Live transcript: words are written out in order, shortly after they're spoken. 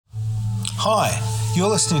Hi, you're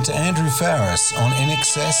listening to Andrew Farris on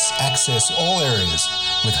INXS Access All Areas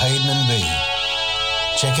with Hayden and B.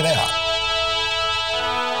 Check it out.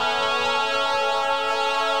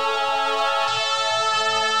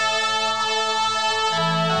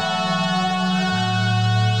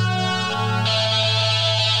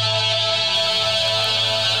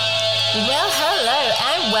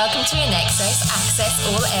 Welcome to INXS Access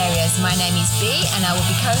All Areas. My name is B and I will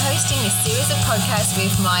be co-hosting this series of podcasts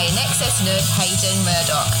with my INXS nerd Hayden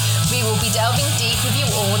Murdoch. We will be delving deep with you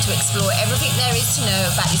all to explore everything there is to know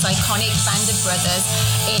about this iconic band of brothers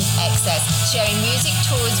INXS, sharing music,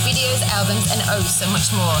 tours, videos, albums and oh so much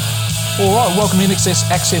more. All right, welcome to INXS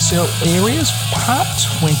Access All Areas, part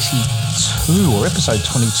 22 or episode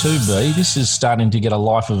 22, B. This is starting to get a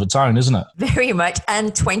life of its own, isn't it? Very much.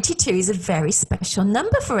 And 22 is a very special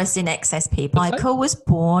number for us INXS people. Okay. Michael was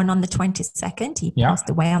born on the 22nd. He passed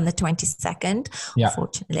away on the 22nd,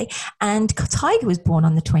 unfortunately. And Tiger was born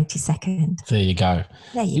on the 22nd. There you go.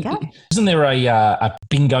 There you go. Isn't there a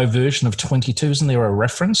bingo version of 22? Isn't there a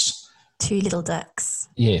reference? Two little ducks.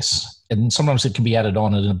 Yes. And sometimes it can be added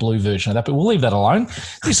on in a blue version of that, but we'll leave that alone.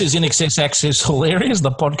 This is INXS Access All Areas,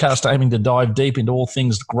 the podcast aiming to dive deep into all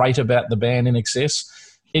things great about the band INXS,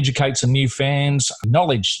 educate some new fans,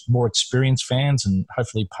 acknowledge more experienced fans, and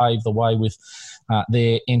hopefully pave the way with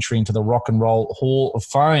their entry into the Rock and Roll Hall of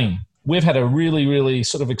Fame. We've had a really, really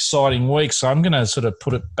sort of exciting week, so I'm going to sort of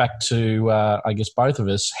put it back to, I guess, both of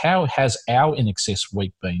us. How has our INXS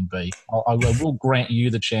week been, B? I will grant you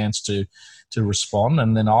the chance to respond,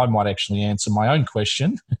 and then I might actually answer my own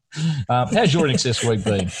question. How's your INXS week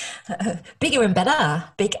been? Bigger and better.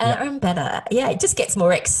 And better. Yeah, it just gets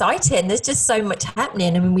more exciting. There's just so much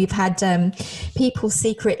happening. I mean, we've had people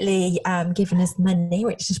secretly giving us money,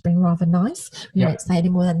 which has been rather nice. We won't say any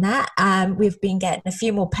more than that. We've been getting a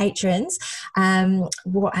few more patrons.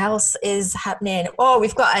 What else is happening? Oh,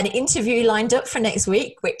 we've got an interview lined up for next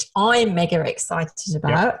week, which I'm mega excited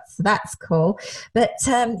about. So that's cool. But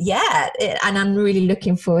and I'm really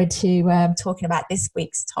looking forward to talking about this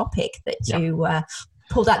week's topic that you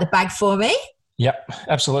pulled out the bag for me. Yep,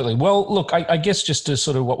 absolutely. Well, look, I guess just to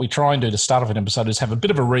sort of what we try and do to start off an episode is have a bit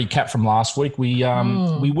of a recap from last week. We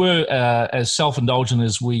were as self-indulgent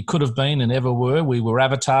as we could have been and ever were. We were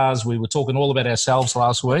avatars. We were talking all about ourselves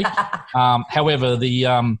last week. However,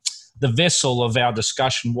 the vessel of our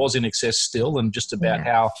discussion was INXS still, and just about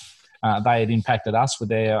how they had impacted us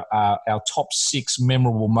with our top 6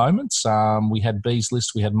 memorable moments. We had B's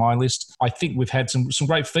list, we had my list. I think we've had some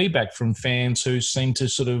great feedback from fans who seem to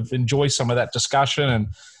sort of enjoy some of that discussion,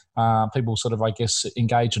 and people sort of, I guess,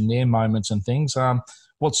 engage in their moments and things.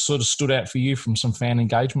 What sort of stood out for you from some fan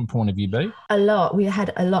engagement point of view, B? A lot. We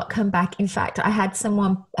had a lot come back. In fact, I had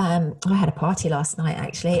someone, I had a party last night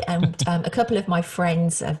actually, and a couple of my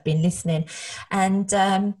friends have been listening, and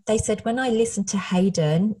they said, when I listened to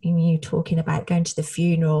Hayden, you talking about going to the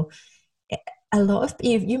funeral, a lot of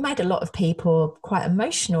you made a lot of people quite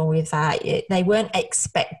emotional with that. They weren't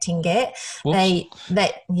expecting it.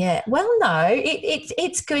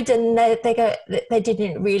 It's good, and they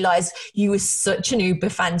didn't realise you were such an Uber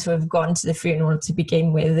fan to have gone to the funeral to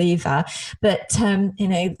begin with either. But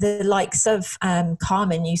the likes of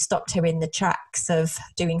Carmen, you stopped her in the tracks of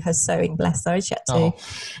doing her sewing. Bless her, she had to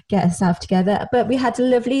get herself together. But we had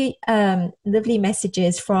lovely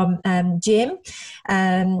messages from Jim.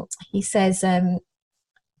 He says.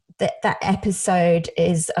 That episode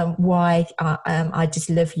is why I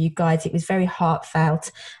just love you guys. It was very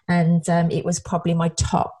heartfelt, and it was probably my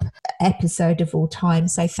top episode of all time.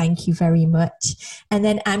 So thank you very much. And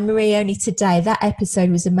then Anne-Marie, only today, that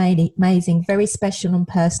episode was amazing, very special and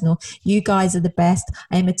personal. You guys are the best.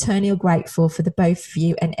 I am eternally grateful for the both of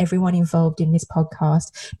you, and everyone involved in this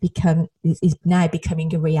podcast is now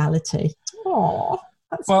becoming a reality. Aww.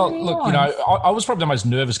 That's well, really look, nice. I was probably the most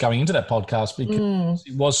nervous going into that podcast because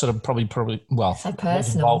it was sort of probably so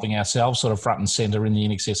personal, involving ourselves sort of front and centre in the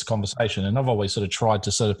INXS conversation. And I've always sort of tried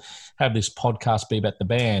to sort of have this podcast be about the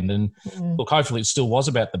band. And look, hopefully it still was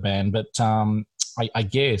about the band, but I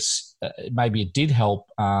guess maybe it did help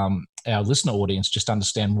our listener audience just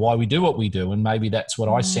understand why we do what we do. And maybe that's what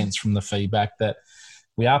I sense from the feedback, that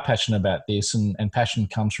we are passionate about this, and passion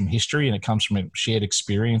comes from history, and it comes from shared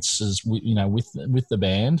experiences, with the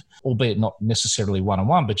band, albeit not necessarily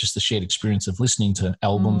one-on-one, but just the shared experience of listening to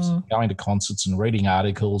albums, going to concerts and reading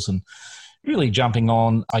articles, and really jumping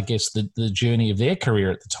on, I guess, the journey of their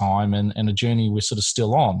career at the time, and a journey we're sort of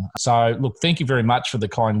still on. So, look, thank you very much for the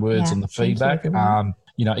kind words and the feedback.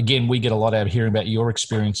 again, we get a lot out of hearing about your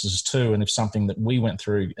experiences too. And if something that we went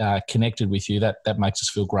through connected with you, that makes us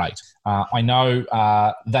feel great. I know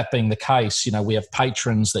that being the case, we have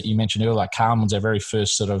patrons that you mentioned earlier, like Carmen's our very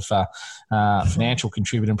first sort of financial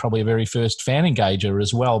contributor and probably a very first fan engager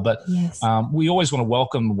as well. But yes. We always want to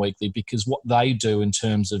welcome them weekly because what they do in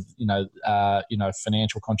terms of,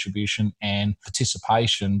 financial contribution and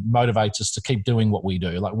participation motivates us to keep doing what we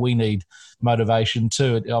do. Like we need motivation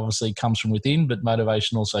too. It obviously comes from within, but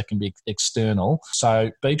motivation also can be external.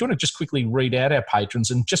 So, B, do you want to just quickly read out our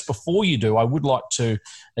patrons? And just before you do, I would like to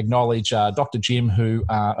acknowledge Dr. Jim, who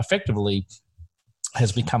effectively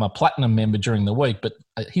has become a platinum member during the week, but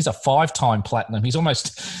he's a 5-time platinum. He's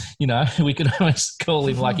almost, we could almost call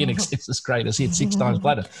him like INXS's greatest hit, 6 times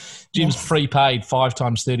platinum. Jim's prepaid 5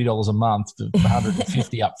 times $30 a month for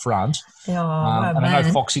 $150 up front. Oh, and I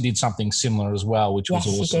know Foxy did something similar as well, which was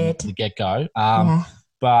awesome at the get-go.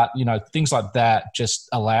 But, things like that just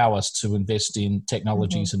allow us to invest in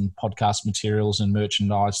technologies and podcast materials and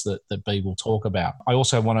merchandise that B will talk about. I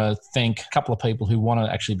also want to thank a couple of people who want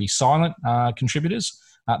to actually be silent contributors.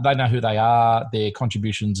 They know who they are. Their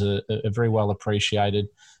contributions are very well appreciated.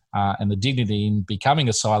 And the dignity in becoming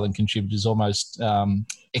a silent contributor is almost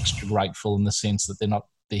extra grateful in the sense that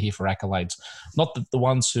they're here for accolades. Not that the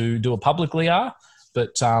ones who do it publicly are,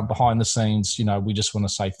 but behind the scenes, we just want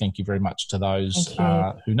to say thank you very much to those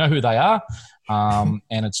who know who they are. And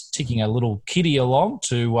it's ticking a little kitty along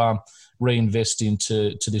to reinvest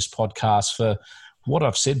into this podcast for what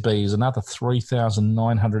I've said, B, is another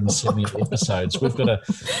 3,970 episodes. We've got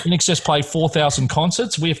INXS play 4,000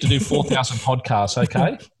 concerts. We have to do 4,000 podcasts,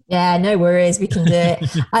 okay? Yeah, no worries. We can do it.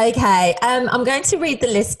 Okay. I'm going to read the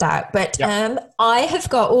list out, but I have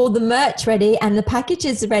got all the merch ready and the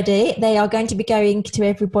packages ready. They are going to be going to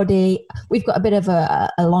everybody. We've got a bit of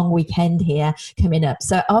a long weekend here coming up.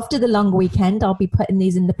 So after the long weekend, I'll be putting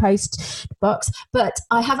these in the post box, but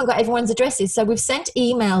I haven't got everyone's addresses. So we've sent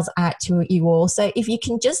emails out to you all. So if you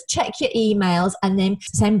can just check your emails and then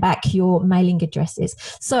send back your mailing addresses.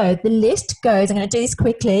 So the list goes, I'm going to do this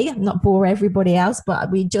quickly, not bore everybody else,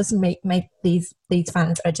 but we just make these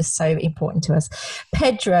fans are just so important to us.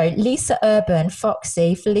 Pedro, Lisa Urban,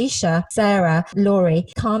 Foxy, Felicia, Sarah, Laurie,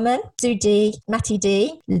 Carmen, Sudi, Matty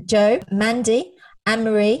D, Joe, Mandy,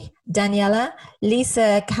 Anne-Marie, Daniela,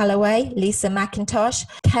 Lisa Calloway, Lisa McIntosh,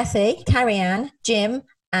 Kathy, Carrie-Anne, Jim,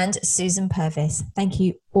 and Susan Purvis. Thank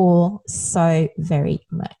you all so very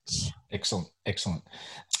much. Excellent.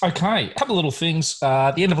 Okay, a couple of little things.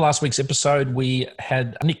 At the end of last week's episode, we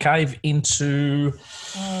had Nick Cave into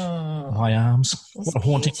My Arms. What a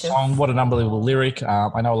haunting song. What an unbelievable lyric.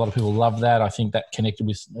 I know a lot of people love that. I think that connected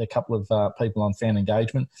with a couple of people on fan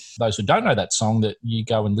engagement. Those who don't know that song, that you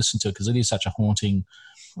go and listen to because it is such a haunting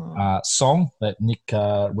song that Nick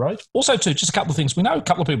wrote. Also, too, just a couple of things. We know a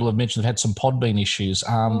couple of people have mentioned they've had some Podbean issues.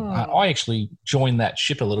 I actually joined that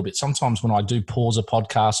ship a little bit. Sometimes when I do pause a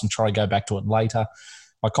podcast and try to go back to it later,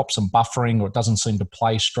 I cop some buffering or it doesn't seem to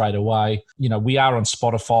play straight away. We are on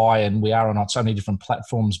Spotify and we are on so many different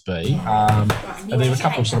platforms, B. Are there a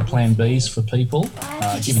couple of sort of plan Bs for people?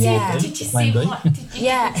 Giving you a B, plan B?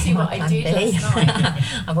 See what I do last night?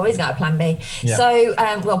 I've always got a plan B. Yeah. So,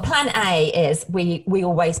 plan A is we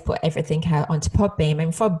always put everything out onto Podbean,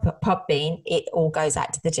 and from Podbean, it all goes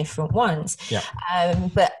out to the different ones. Yeah.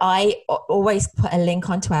 But I always put a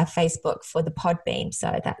link onto our Facebook for the Podbean,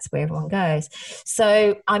 so that's where everyone goes.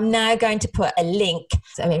 So I'm now going to put a link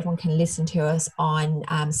so everyone can listen to us on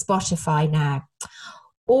Spotify now.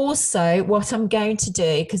 Also, what I'm going to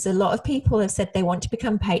do, because a lot of people have said they want to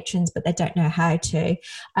become patrons, but they don't know how to,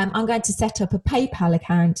 I'm going to set up a PayPal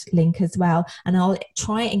account link as well, and I'll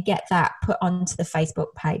try and get that put onto the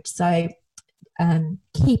Facebook page. So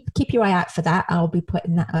keep your eye out for that. I'll be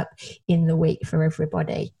putting that up in the week for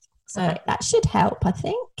everybody. So that should help, I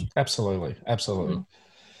think. Absolutely.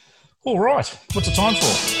 All right, what's the time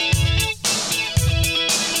for?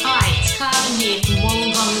 Hi, it's Carmen here from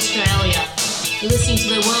Wollongong, Australia. You're listening to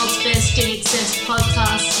the world's best INXS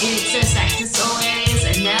podcast, INXS Access All Areas,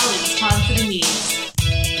 and now it's time for the news.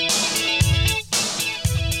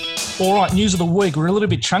 All right, news of the week. We're a little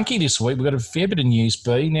bit chunky this week. We've got a fair bit of news,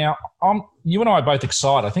 B. Now, you and I are both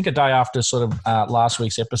excited. I think a day after sort of last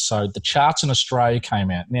week's episode, the charts in Australia came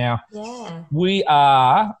out. Now, we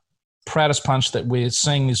are proud as punch that we're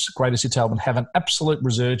seeing this Greatest Hits album have an absolute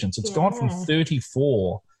resurgence. It's gone from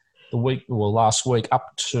 34 last week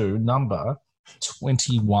up to number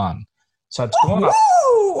 21. So it's gone up.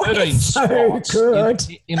 13 so spots good.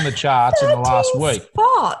 in the charts in the last week.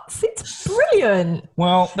 Spots. It's brilliant.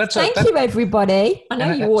 Well, Thank you, everybody. I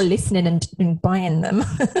know you're all listening and buying them.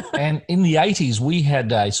 And in the 80s, we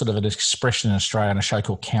had a sort of an expression in Australia on a show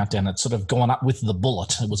called Countdown. It's sort of gone up with the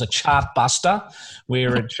bullet. It was a chart buster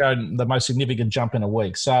where it showed the most significant jump in a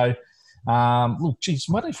week. So, look, geez,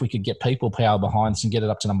 what if we could get people power behind us and get it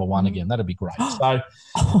up to number one again? That'd be great.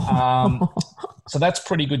 So that's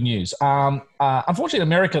pretty good news. Unfortunately,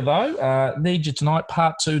 America, though, Need You Tonight,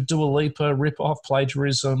 Part 2, Dua Lipa, rip-off,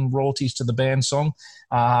 plagiarism, royalties to the band song,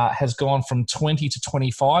 has gone from 20 to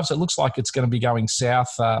 25. So it looks like it's going to be going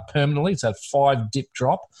south permanently. It's a 5-dip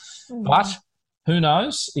drop. But who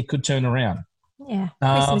knows? It could turn around. Yeah,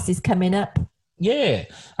 Christmas is coming up. Yeah.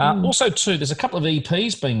 Also, too, there's a couple of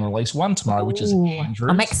EPs being released. One tomorrow, which is Andrew's.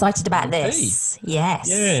 I'm excited about this. Yes.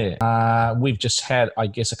 Yeah. We've just had, I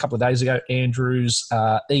guess, a couple of days ago, Andrew's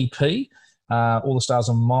EP, All the Stars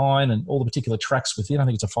Are Mine, and all the particular tracks within. I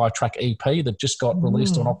think it's a 5-track EP that just got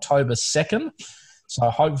released on October 2nd. So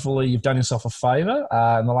hopefully you've done yourself a favour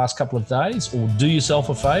in the last couple of days, or do yourself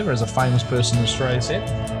a favour, as a famous person in Australia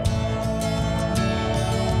said.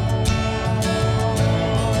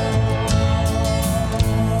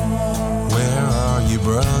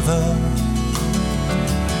 Brother,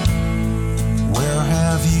 where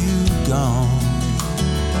have you gone?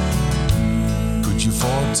 Could you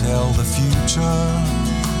foretell the future?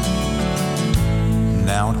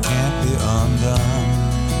 Now it can't be undone.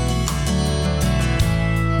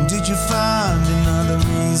 Did you find another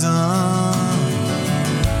reason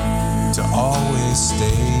to always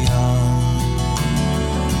stay young?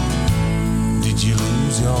 Did you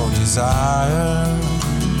lose your desire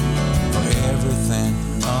for everything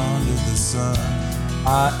under the sun?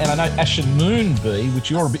 And I know Ashen Moon B, which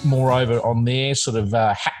you're a bit more over on their sort of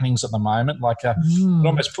happenings at the moment. Like, I'd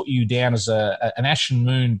almost put you down as an Ashen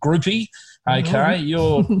Moon groupie. Okay,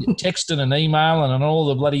 you're texting and emailing and all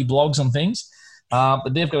the bloody blogs and things. But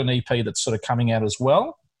they've got an EP that's sort of coming out as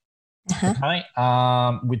well. Okay,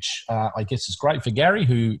 which I guess is great for Gary,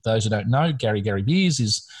 who, those who don't know, Gary Beers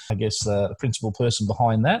is, I guess, the principal person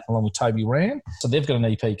behind that, along with Toby Rand. So they've got an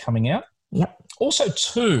EP coming out. Yep. Also,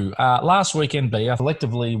 too, last weekend,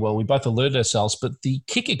 collectively, well, we both alerted ourselves, but the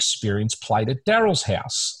Kick Experience played at Daryl's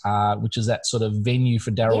house, which is that sort of venue for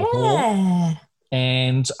Daryl Hall.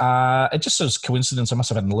 And it just was coincidence. I must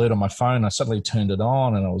have had an alert on my phone. I suddenly turned it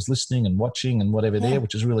on and I was listening and watching and whatever there,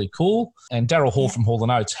 which is really cool. And Daryl Hall from Hall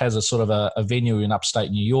 & Oates has a sort of a venue in upstate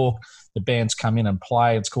New York. The bands come in and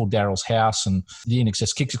play. It's called Daryl's House, and the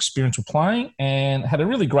INXS Kicks Experience were playing and had a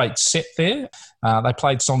really great set there. They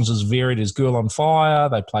played songs as varied as Girl on Fire.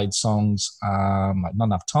 They played songs like Not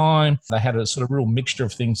Enough Time. They had a sort of real mixture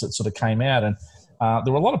of things that sort of came out. And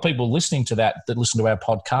there were a lot of people listening to that listened to our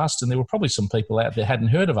podcast, and there were probably some people out there hadn't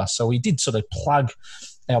heard of us. So we did sort of plug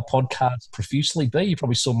our podcast profusely. B, you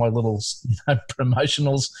probably saw my little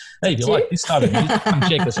promotionals. Hey, do you like this type of music? Come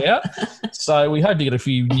check us out. So we hope to get a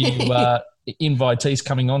few new invitees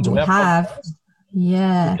coming on to our podcast.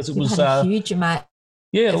 Yeah, because it was a huge amount.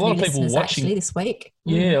 Yeah, a lot of people watching this week.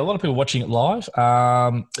 Yeah, a lot of people watching it live,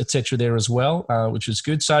 etc. there as well, which is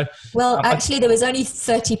good. So, well, actually, there was only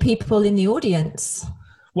 30 people in the audience.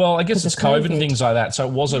 Well, I guess it's COVID and things like that. So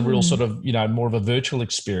it was a real sort of, more of a virtual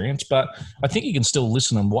experience, but I think you can still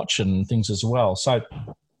listen and watch and things as well. So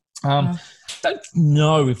don't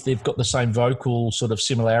know if they've got the same vocal sort of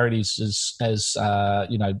similarities as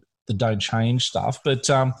the Don't Change stuff, but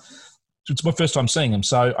it's my first time seeing them.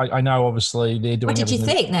 So I know obviously they're doing everything. What did you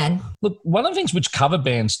think then? Look, one of the things which cover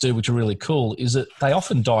bands do, which are really cool, is that they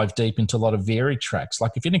often dive deep into a lot of varied tracks.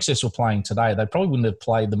 Like if INXS were playing today, they probably wouldn't have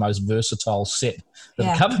played the most versatile set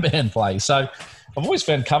that a cover band plays. So I've always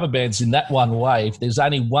found cover bands in that one way, if there's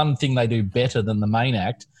only one thing they do better than the main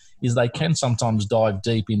act, is they can sometimes dive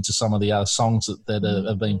deep into some of the other songs that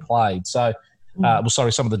have been played. So,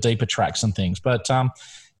 some of the deeper tracks and things. But,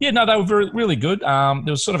 they were really good. There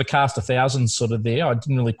was sort of a cast of thousands sort of there. I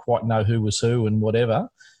didn't really quite know who was who and whatever.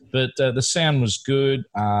 But the sound was good.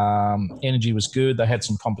 Energy was good. They had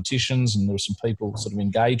some competitions and there were some people sort of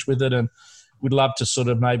engaged with it. And we'd love to sort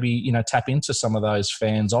of maybe, tap into some of those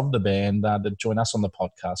fans of the band that join us on the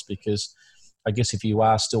podcast, because I guess if you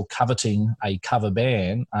are still coveting a cover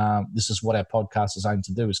band, this is what our podcast is aimed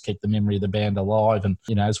to do, is keep the memory of the band alive and,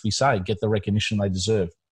 as we say, get the recognition they deserve.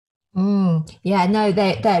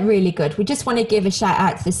 They're really good. We just want to give a shout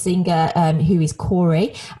out to the singer who is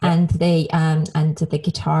Corey and the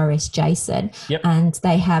guitarist Jason. And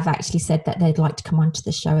they have actually said that they'd like to come onto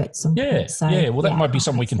the show at some point. So, that might be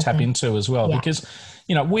something we can tap into as well, because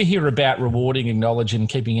we're here about rewarding, acknowledging,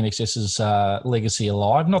 keeping INXS's legacy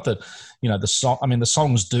alive. Not that, the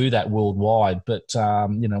songs do that worldwide, but, we're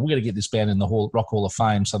going to get this band in the Rock Hall of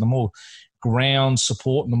Fame. So the more ground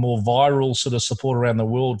support and the more viral sort of support around the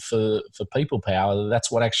world for People Power, that's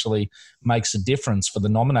what actually makes a difference for the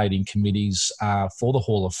nominating committees for the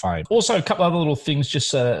Hall of Fame. Also, a couple other little things just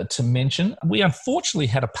to mention. We unfortunately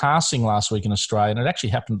had a passing last week in Australia, and it actually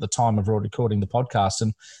happened at the time of recording the podcast,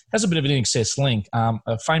 and has a bit of an INXS link.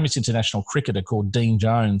 A famous international cricketer called Dean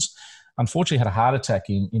Jones unfortunately had a heart attack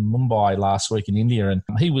in Mumbai last week in India, and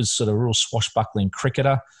he was sort of a real swashbuckling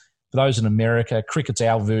cricketer. For those in America, cricket's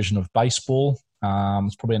our version of baseball.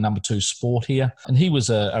 It's probably a number 2 sport here. And he was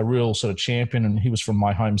a real sort of champion, and he was from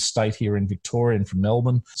my home state here in Victoria and from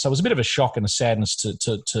Melbourne. So it was a bit of a shock and a sadness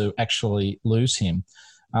to actually lose him.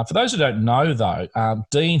 For those who don't know, though,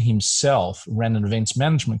 Dean himself ran an events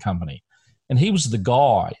management company, and he was the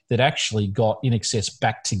guy that actually got INXS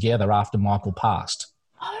back together after Michael passed.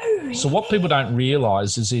 Oh, really? So what people don't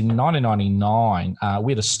realise is in 1999,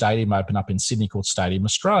 we had a stadium open up in Sydney called Stadium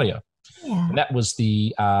Australia. Yeah. And that was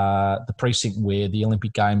the precinct where the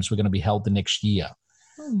Olympic Games were going to be held the next year.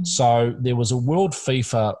 So there was a World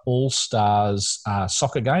FIFA All-Stars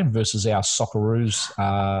soccer game versus our Socceroos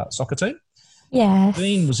soccer team. Yes.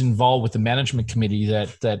 Dean was involved with the management committee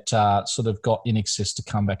that sort of got INXS to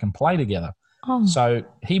come back and play together. Oh. So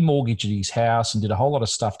he mortgaged his house and did a whole lot of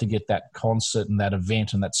stuff to get that concert and that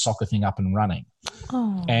event and that soccer thing up and running.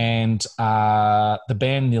 Oh. And the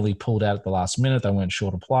band nearly pulled out at the last minute. They weren't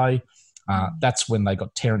sure to play. That's when they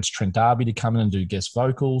got Terence Trent D'Arby to come in and do guest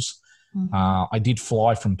vocals. I did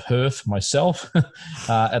fly from Perth myself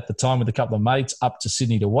at the time with a couple of mates up to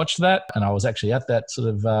Sydney to watch that. And I was actually at that sort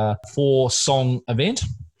of 4-song event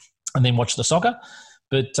and then watched the soccer.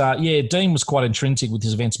 But, Dean was quite intrinsic with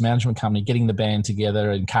his events management company, getting the band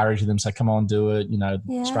together, encouraging them, say, come on, do it.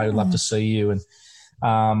 Australia would love to see you. And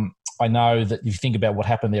I know that if you think about what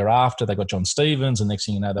happened thereafter, they got John Stevens, and next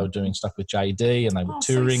thing you know, they were doing stuff with JD, and they were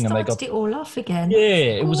touring. So and they got it all off again. Yeah,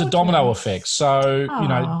 it was a domino effect. So,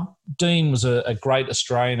 Oh. Dean was a great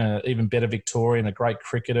Australian, an even better Victorian, a great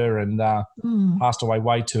cricketer, and passed away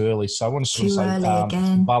way too early. So I want to sort of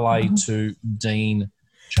say ballet to Dean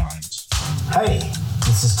Jones. Hey,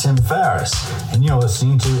 this is Tim Farris, and you're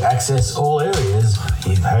listening to Access All Areas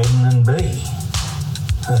with Hayden and B.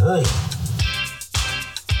 Hey.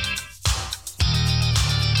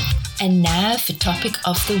 And now for topic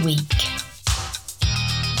of the week.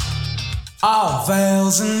 All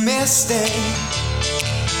veils and misty,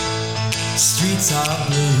 streets are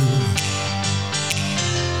blue.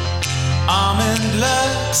 Almond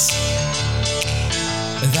looks,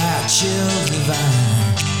 that chill divine.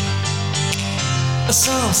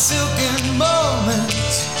 Some silken moment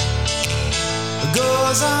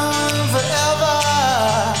goes on forever,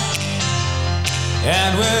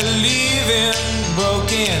 and we're leaving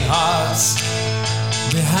broken hearts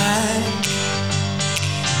behind.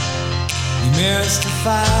 You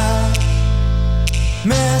mystify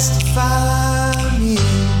me,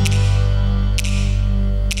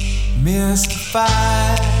 mystify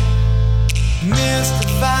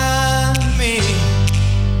me.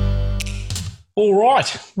 All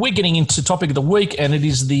right, we're getting into topic of the week, and it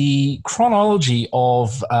is the chronology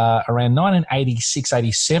of around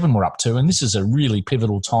 1986-87 we're up to, and this is a really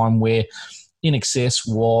pivotal time where INXS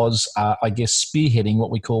was, spearheading what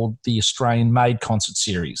we called the Australian Made concert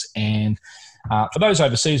series. And for those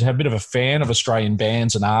overseas who have a bit of a fan of Australian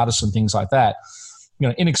bands and artists and things like that,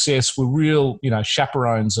 INXS were real,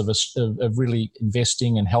 chaperones of really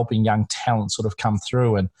investing and helping young talent sort of come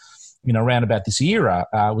through. And around about this era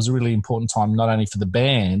was a really important time, not only for the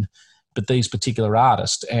band, but these particular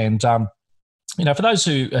artists. And, for those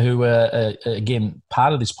who are, again,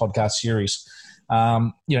 part of this podcast series,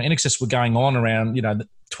 INXS were going on around,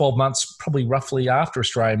 12 months, probably roughly after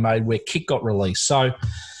Australia Made, where Kick got released. So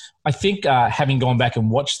I think having gone back and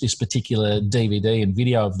watched this particular DVD and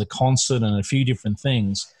video of the concert and a few different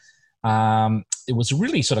things, it was a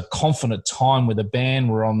really sort of confident time where the band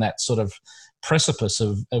were on that sort of precipice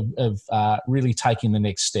of really taking the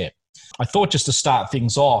next step. I thought just to start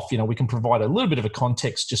things off, we can provide a little bit of a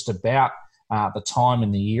context just about the time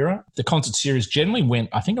in the era. The concert series generally went,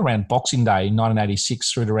 I think, around Boxing Day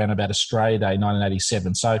 1986 through to around about Australia Day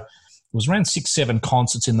 1987. So it was around 6-7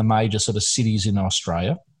 concerts in the major sort of cities in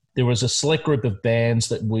Australia. There was a select group of bands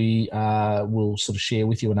that we will sort of share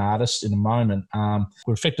with you, an artist in a moment.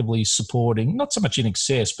 We're effectively supporting, not so much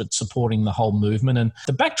INXS, but supporting the whole movement. And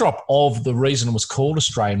the backdrop of the reason it was called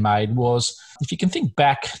Australian Made was, if you can think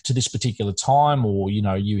back to this particular time, or,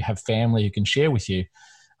 you have family who can share with you,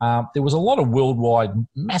 there was a lot of worldwide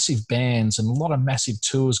massive bands and a lot of massive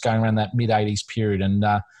tours going around that mid-'80s period. And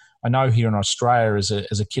I know here in Australia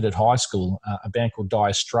as a kid at high school, a band called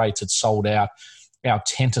Dire Straits had sold out our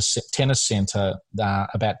tennis centre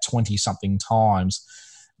about 20-something times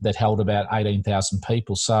that held about 18,000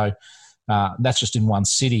 people. So that's just in one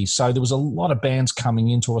city. So there was a lot of bands coming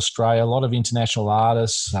into Australia, a lot of international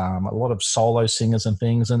artists, a lot of solo singers and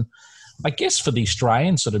things. And I guess for the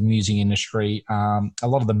Australian sort of music industry, a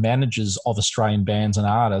lot of the managers of Australian bands and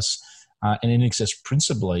artists, and INXS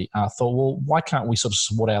principally, thought, well, why can't we sort of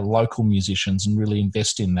support our local musicians and really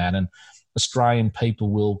invest in that? And Australian people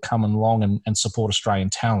will come along and support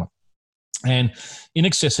Australian talent. And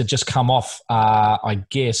INXS had just come off, I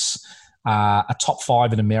guess, a top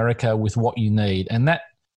 5 in America with What You Need. And that,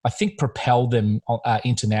 I think, propelled them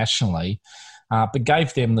internationally, but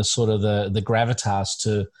gave them the sort of the gravitas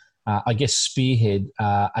to, I guess, spearhead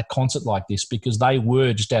a concert like this, because they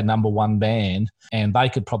were just our number one band and they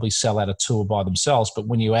could probably sell out a tour by themselves. But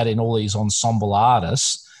when you add in all these ensemble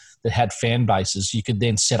artists that had fan bases, you could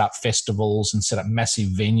then set up festivals and set up massive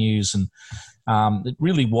venues. And it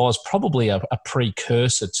really was probably a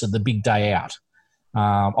precursor to the big day out.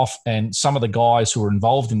 And some of the guys who were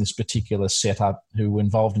involved in this particular setup, who were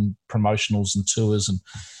involved in promotionals and tours and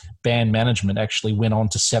band management, actually went on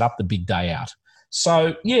to set up the big day out.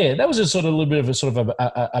 So, yeah, that was a sort of a little bit of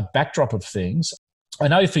a backdrop of things. I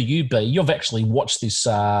know for you, B, you've actually watched this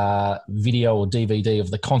video or DVD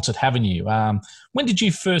of the concert, haven't you? When did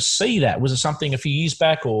you first see that? Was it something a few years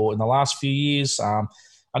back or in the last few years?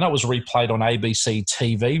 I know it was replayed on ABC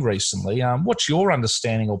TV recently. What's your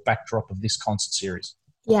understanding or backdrop of this concert series?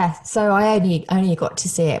 Yeah, so I only got to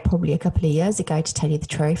see it probably a couple of years ago, to tell you the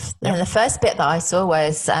truth. Yep. And the first bit that I saw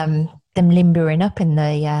was them limbering up in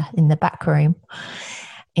the back room,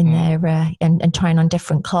 in there and trying on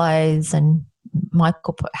different clothes, and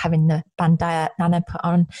Michael having the bandana put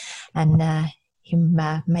on, and him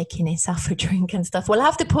making himself a drink and stuff. We'll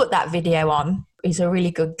have to put that video on. It's a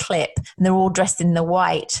really good clip, and they're all dressed in the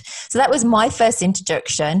white. So that was my first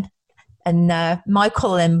introduction. And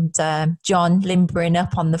Michael and John limbering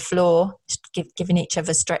up on the floor, giving each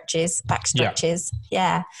other back stretches.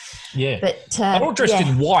 Yeah. But they're all dressed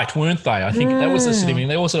in white, weren't they? I think that was the city. I mean,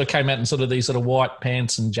 they all sort of came out in sort of these sort of white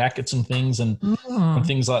pants and jackets and things and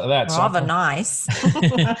things like that. Rather so nice.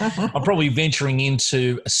 I'm probably venturing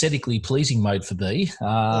into aesthetically pleasing mode for B.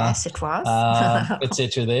 Yes, it was.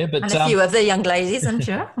 Etc. there. But, and a few other young ladies, I'm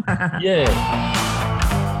sure. Yeah.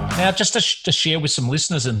 Now, just to share with some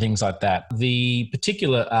listeners and things like that, the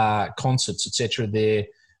particular concerts, etc., there,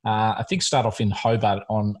 I think start off in Hobart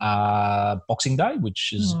on Boxing Day,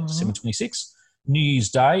 which is December 26th. New Year's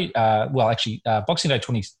Day, Boxing Day,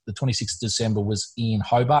 the 26th of December, was in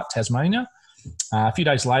Hobart, Tasmania. A few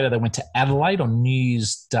days later, they went to Adelaide on New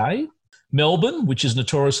Year's Day. Melbourne, which is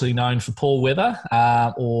notoriously known for poor weather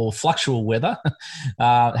or fluctual weather,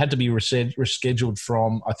 had to be rescheduled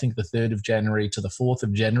from, I think, the 3rd of January to the 4th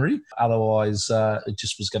of January. Otherwise, it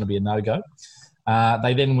just was going to be a no-go.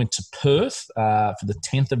 They then went to Perth for the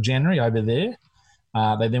 10th of January over there.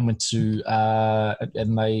 They then went to,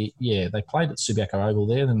 they played at Subiaco Oval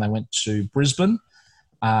there. Then they went to Brisbane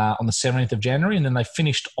on the 17th of January. And then they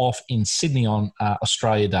finished off in Sydney on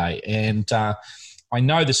Australia Day. And I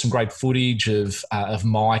know there's some great footage of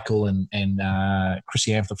Michael and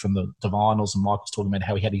Chrissy Amthor from the Divinals, and Michael's talking about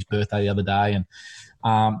how he had his birthday the other day.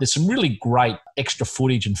 And there's some really great extra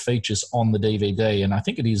footage and features on the DVD, and I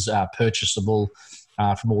think it is purchasable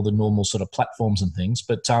from all the normal sort of platforms and things.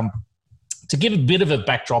 But to give a bit of a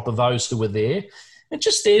backdrop of those who were there and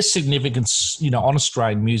just their significance, on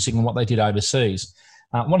Australian music and what they did overseas.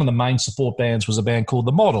 One of the main support bands was a band called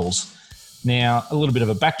The Models. Now, a little bit of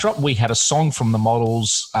a backdrop. We had a song from The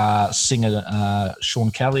Models singer Sean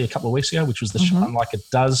Kelly a couple of weeks ago, which was the Shine Like It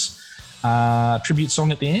Does tribute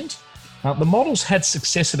song at the end. The Models had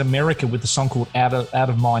success in America with a song called Out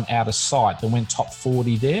of Mind, Out of Sight that went top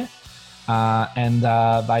 40 there. And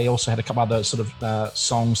they also had a couple other sort of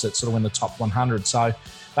songs that sort of went in the top 100. So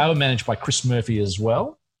they were managed by Chris Murphy as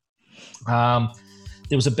well.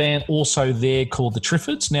 There was a band also there called the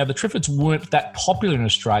Triffids. Now, the Triffids weren't that popular in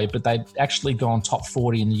Australia, but they'd actually gone top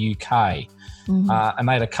 40 in the UK. And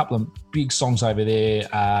they had a couple of big songs over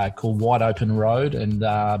there called Wide Open Road and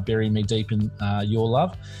Bury Me Deep in Your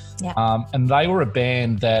Love. Yeah. And they were a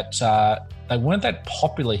band that they weren't that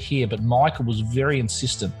popular here, but Michael was very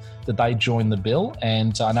insistent that they join the bill.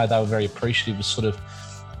 And I know they were very appreciative of sort of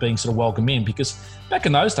being sort of welcome in, because back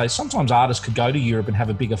in those days, sometimes artists could go to Europe and have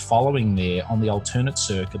a bigger following there on the alternate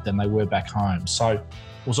circuit than they were back home. So it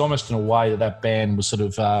was almost in a way that band was sort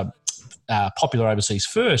of popular overseas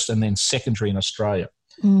first and then secondary in Australia.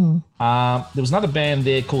 There was another band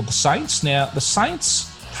there called The Saints. Now, The Saints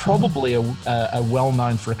probably are well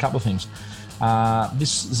known for a couple of things.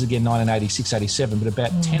 This is again 1986, 87, but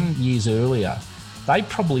about 10 years earlier, they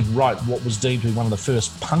probably wrote what was deemed to be one of the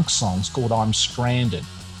first punk songs called I'm Stranded.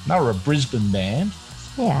 They were a Brisbane band.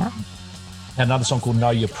 Yeah. Had another song called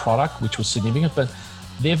Know Your Product, which was significant, but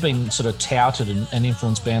they've been sort of touted and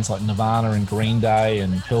influenced bands like Nirvana and Green Day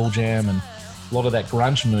and Pearl Jam and a lot of that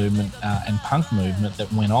grunge movement and punk movement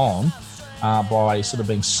that went on by sort of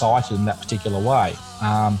being cited in that particular way.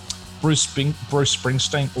 Bruce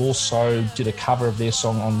Springsteen also did a cover of their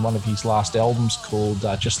song on one of his last albums called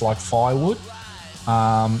Just Like Firewood.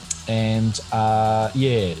 Very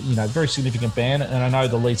significant band. And I know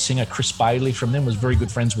the lead singer, Chris Bailey, from them was very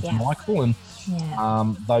good friends with Michael, and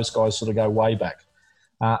those guys sort of go way back.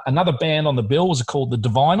 Another band on the bill was called the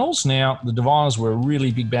Divinals. Now, the Divinals were a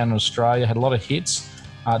really big band in Australia, had a lot of hits.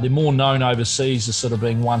 They're more known overseas as sort of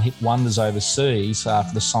being one-hit wonders overseas for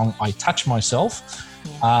the song I Touch Myself,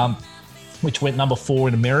 which went number 4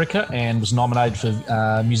 in America and was nominated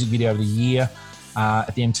for Music Video of the Year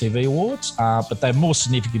at the MTV Awards. But they're a more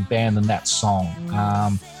significant band than that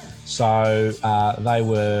song. They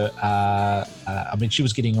were, she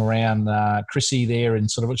was getting around Chrissy there, and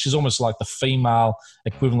sort of, she's almost like the female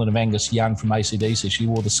equivalent of Angus Young from AC/DC. She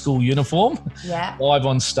wore the school uniform live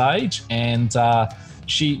on stage, and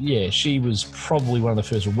she was probably one of the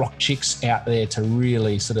first rock chicks out there to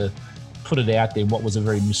really sort of put it out there in what was a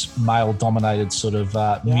very male-dominated sort of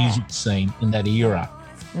music scene in that era.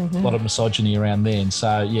 A lot of misogyny around then.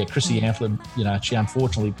 So, Chrissy Amphlett, she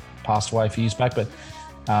unfortunately passed away a few years back, but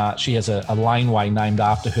she has a laneway named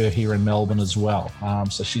after her here in Melbourne as well.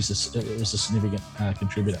 So it was a significant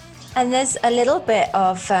contributor. And there's a little bit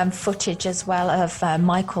of footage as well of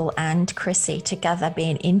Michael and Chrissy together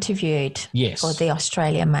being interviewed for the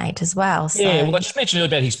Australia Made as well. So. Yeah, well, I just mentioned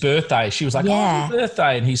about his birthday. She was like, oh, his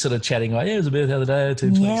birthday. And he's sort of chatting like, it was a birthday the other day.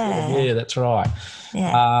 Yeah, that's right.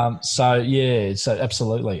 Yeah. So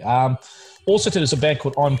absolutely. Also, there's a band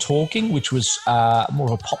called I'm Talking, which was more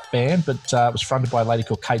of a pop band, but it was fronted by a lady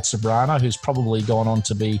called Kate Ceberano, who's probably gone on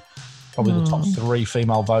to be probably the top 3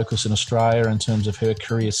 female vocalists in Australia in terms of her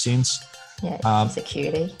career since. Yeah, she's a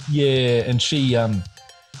cutie. Yeah, and she's sort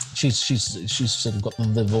of got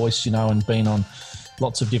the voice, and been on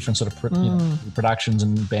lots of different sort of productions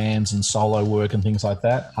and bands and solo work and things like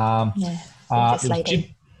that.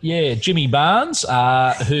 Jimmy Barnes,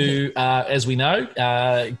 who, as we know,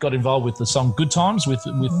 got involved with the song Good Times with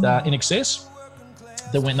In Excess.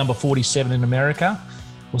 That went number 47 in America,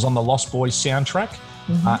 was on the Lost Boys soundtrack,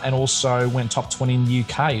 and also went top 20 in the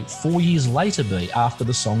UK 4 years later, after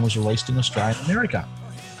the song was released in Australia and America.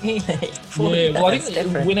 Really? I think it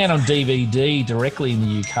went out on DVD directly in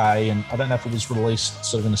the UK, and I don't know if it was released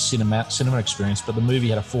sort of in a cinema experience, but the movie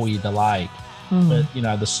had a 4-year delay. But,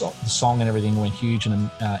 the song and everything went huge in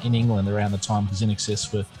England around the time, because In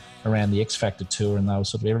Excess were around the X Factor tour, and they were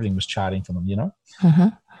sort of, everything was charting for them,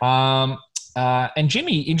 And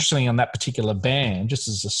Jimmy, interestingly, on that particular band, just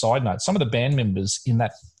as a side note, some of the band members in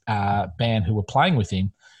that band who were playing with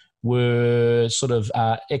him were sort of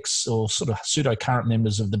ex or sort of pseudo-current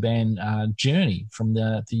members of the band Journey from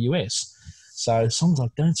the US. So songs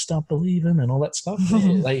like Don't Stop Believing and all that stuff.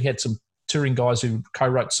 They had some touring guys who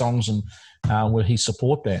co-wrote songs and were his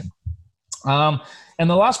support band. And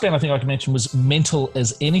the last band I think I can mention was Mental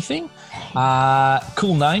as Anything.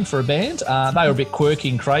 Cool name for a band. They were a bit quirky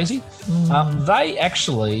and crazy. They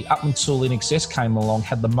actually, up until In Excess came along,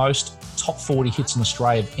 had the most top 40 hits in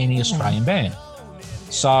Australia of any Australian band.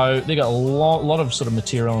 So they got a lot of sort of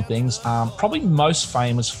material and things. Probably most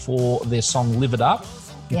famous for their song Live It Up,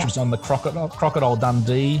 which was on the Crocodile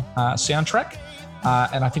Dundee soundtrack.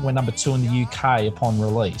 And I think we're number 2 in the UK upon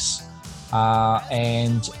release.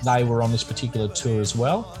 And they were on this particular tour as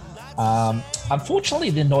well. Unfortunately,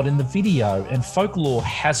 they're not in the video, and folklore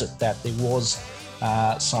has it that there was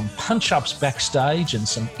some punch-ups backstage and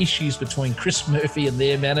some issues between Chris Murphy and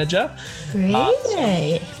their manager.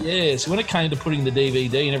 Really? So when it came to putting the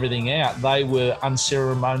DVD and everything out, they were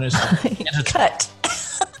unceremoniously cut.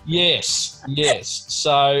 Yes.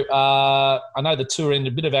 So I know the tour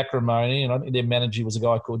ended a bit of acrimony, and I think their manager was a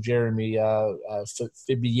guy called Jeremy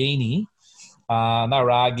Fabiani. They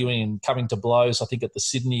were arguing and coming to blows, I think, at the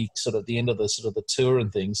Sydney, sort of at the end of the sort of the tour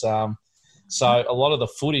and things. So a lot of the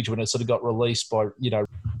footage, when it sort of got released by,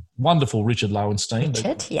 wonderful Richard Lowenstein.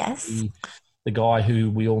 The guy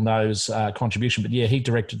who we all know's contribution. But, he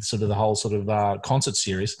directed sort of the whole sort of concert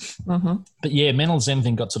series. But, Mental as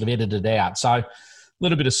Anything got sort of edited out. So a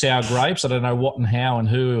little bit of sour grapes. I don't know what and how and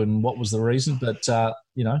who and what was the reason. But,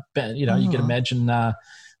 you can imagine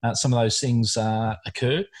some of those things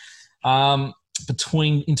occurred.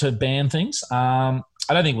 Between into band things, I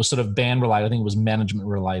don't think it was sort of band related. I think it was management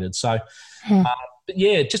related. So, but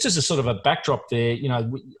yeah, just as a sort of a backdrop there,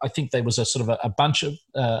 I think there was a sort of a bunch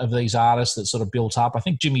of these artists that sort of built up. I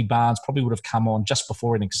think Jimmy Barnes probably would have come on just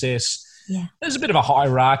before INXS. Yeah, there's a bit of a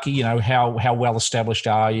hierarchy. How well established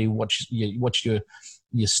are you? What's your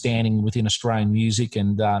standing within Australian music,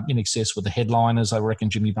 and INXS with the headliners. I reckon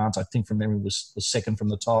Jimmy Barnes, I think from memory, was second from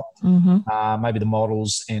the top. Mm-hmm. Maybe the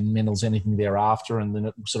Models and Mendel's anything thereafter, and then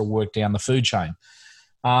it sort of worked down the food chain.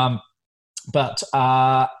 But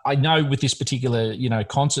I know with this particular,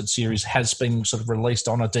 concert series has been sort of released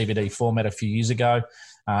on a DVD format a few years ago.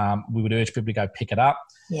 We would urge people to go pick it up.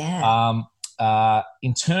 Yeah.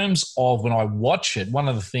 In terms of when I watch it, one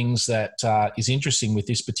of the things that is interesting with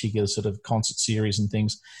this particular sort of concert series and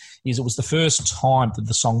things is it was the first time that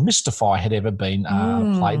the song Mystify had ever been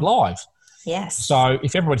played live. Yes. So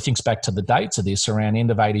if everybody thinks back to the dates of this, around end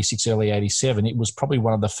of 86, early 87, it was probably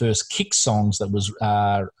one of the first Kick songs that was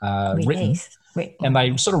written. And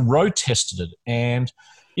they sort of road tested it. And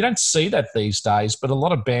you don't see that these days, but a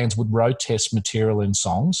lot of bands would road test material in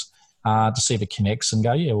songs to see if it connects and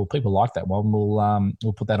go, yeah, well, people like that one.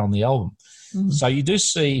 We'll put that on the album. So you do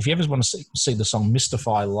see, if you ever want to see the song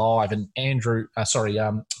Mystify live, and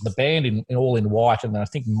the band in all in white, and then I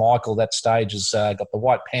think Michael that stage has got the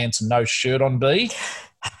white pants and no shirt on, B.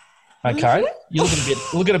 Okay, you're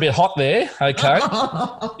looking a bit hot there. Okay,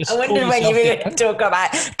 I wondered when you were going to talk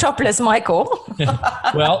about topless Michael.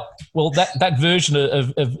 well, that version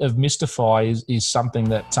of Mystify is something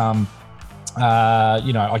that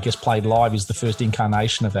I guess played live is the first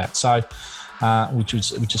incarnation of that. So, which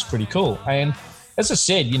is pretty cool. And as I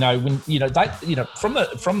said, from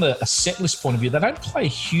the set list point of view, they don't play a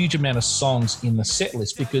huge amount of songs in the set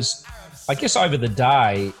list because I guess over the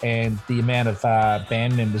day and the amount of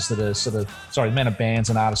band members that are amount of bands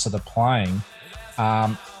and artists that are playing,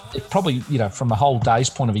 it probably, from the whole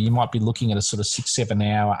day's point of view, you might be looking at a sort of 6-7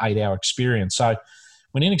 hour, 8 hour experience. So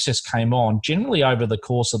when INXS came on, generally over the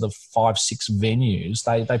course of the 5-6 venues,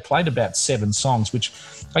 they played about 7 songs, which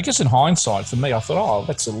I guess in hindsight for me, I thought,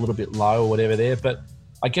 that's a little bit low or whatever there. But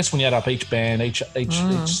I guess when you add up each band, each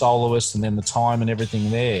soloist, and then the time and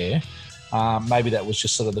everything there, maybe that was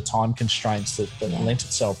just sort of the time constraints that lent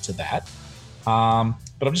itself to that.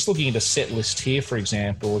 But I'm just looking at a set list here, for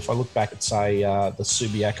example. If I look back at, say, the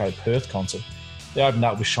Subiaco Perth concert, they opened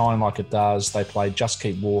up with Shine Like It Does. They played Just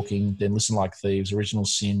Keep Walking, then Listen Like Thieves, Original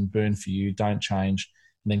Sin, Burn For You, Don't Change,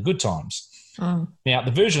 and then Good Times. Now,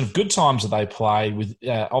 the version of Good Times that they play with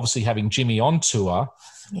obviously having Jimmy on tour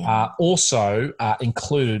also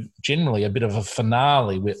included generally a bit of a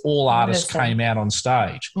finale where all artists came out on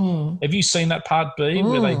stage. Have you seen that part, B,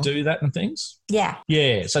 where they do that and things? Yeah.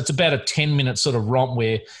 Yeah, so it's about a 10-minute sort of romp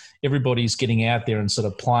where everybody's getting out there and sort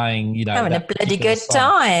of playing, having a bloody good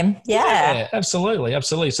time. Yeah, absolutely.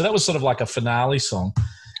 So that was sort of like a finale song.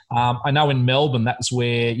 I know in Melbourne, that's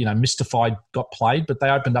where, Mystified got played, but they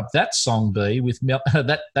opened up that song, B, with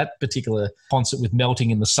that particular concert with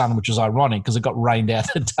Melting in the Sun, which was ironic because it got rained out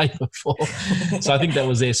the day before. So I think that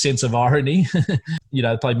was their sense of irony.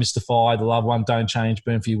 They played Mystified, The Love One, Don't Change,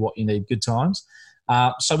 Burn For You, What You Need, Good Times.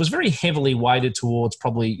 So it was very heavily weighted towards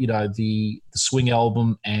probably, the Swing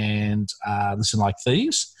album and Listen Like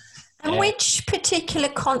Thieves. And which particular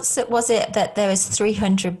concert was it that there was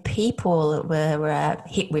 300 people that were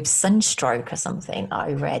hit with sunstroke or something,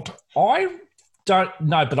 I read? I don't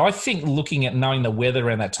know, but I think knowing the weather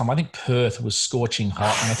around that time, I think Perth was scorching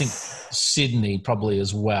hot, and I think Sydney probably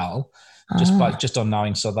as well. Just on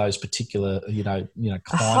knowing those particular,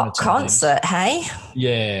 climates. A hot concert, hey?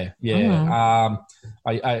 Yeah.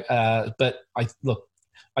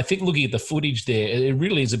 I think looking at the footage there, it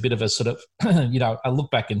really is a bit of a sort of, a look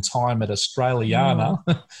back in time at Australiana,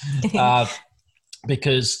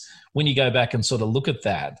 because when you go back and sort of look at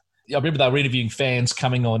that, I remember they were interviewing fans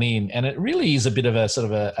coming on in, and it really is a bit of a sort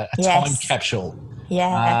of a time capsule.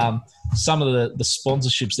 Yeah. Some of the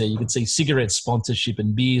sponsorships there, you can see cigarette sponsorship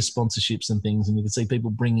and beer sponsorships and things, and you can see people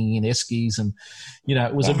bringing in eskies, and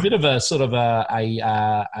it was a bit of a sort of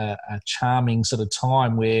a charming sort of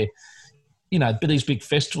time where, these big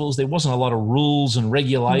festivals, there wasn't a lot of rules and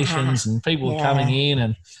regulations, and people were coming in,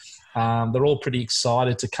 and they're all pretty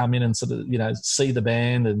excited to come in and sort of see the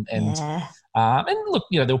band, and look,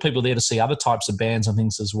 there were people there to see other types of bands and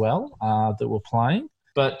things as well that were playing.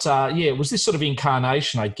 But it was this sort of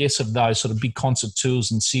incarnation, I guess, of those sort of big concert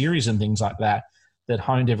tours and series and things like that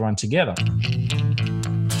honed everyone together.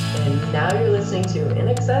 And now you're listening to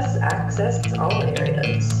INXS Access All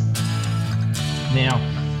Areas. Now,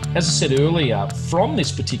 as I said earlier, from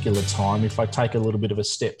this particular time, if I take a little bit of a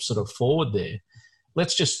step sort of forward there,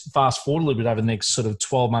 let's just fast forward a little bit over the next sort of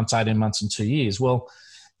 12 months, 18 months and 2 years. Well,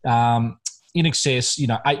 In Excess,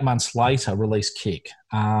 8 months later, released Kick,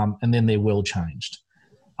 and then their world changed.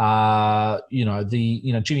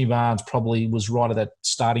 Jimmy Barnes probably was right at that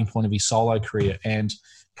starting point of his solo career and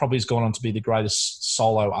probably has gone on to be the greatest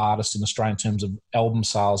solo artist in Australia in terms of album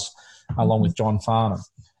sales, along with John Farnham.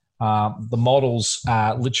 The Models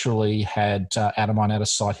literally had Out of Mind, Out of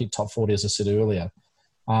Sight hit top 40, as I said earlier.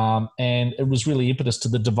 And it was really impetus to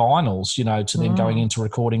the Divinals, to them going into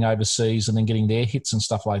recording overseas and then getting their hits and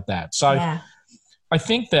stuff like that. So I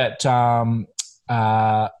think that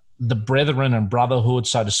the brethren and brotherhood,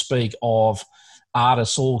 so to speak, of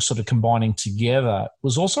artists all sort of combining together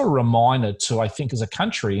was also a reminder to, I think, as a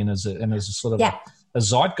country and as a sort of a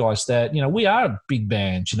zeitgeist that, we are a big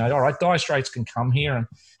band. All right, Dire Straits can come here and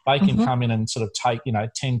they can come in and sort of take,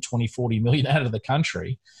 10, 20, 40 million out of the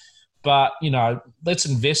country. But, let's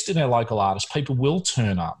invest in our local artists. People will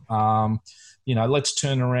turn up. Let's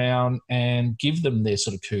turn around and give them their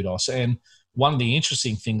sort of kudos. And one of the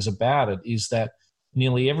interesting things about it is that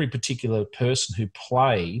nearly every particular person who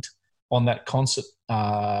played on that concert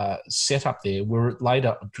setup there were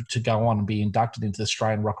later to go on and be inducted into the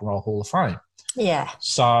Australian Rock and Roll Hall of Fame. Yeah.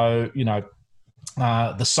 So,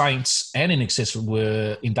 the Saints and In Excess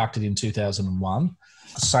were inducted in 2001.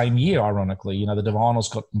 Same year, ironically, the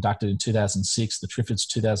Divinals got inducted in 2006, the Triffids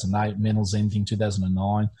 2008, Mental's Anything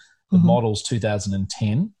 2009, the Models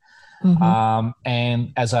 2010.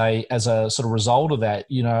 And as a sort of result of that,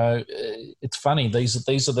 it's funny. These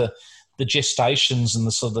are the gestations and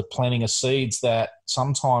the sort of the planting of seeds that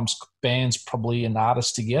sometimes bands probably and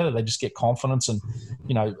artists together, they just get confidence. And,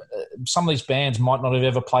 some of these bands might not have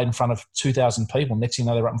ever played in front of 2,000 people. Next thing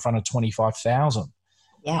you know, they're up in front of 25,000.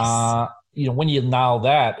 Yes. When you nail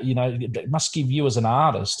that, it must give you as an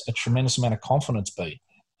artist a tremendous amount of confidence, B.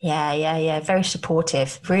 Yeah. Very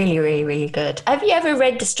supportive. Really, really, really good. Have you ever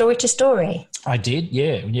read The Story to Story? I did,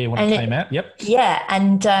 yeah, when it came out, yep. Yeah,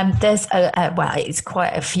 and there's it's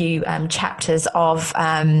quite a few chapters of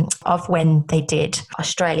when they did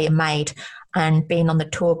Australia Made and being on the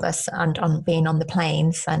tour bus and being on the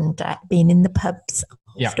planes and being in the pubs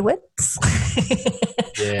afterwards.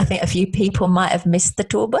 Yeah. I think a few people might have missed the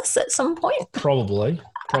tour bus at some point. Probably.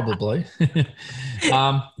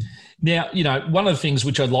 Now, one of the things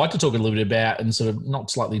which I'd like to talk a little bit about and sort of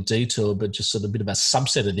not slightly detailed, but just sort of a bit of a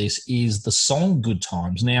subset of this is the song Good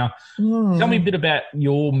Times. Now, tell me a bit about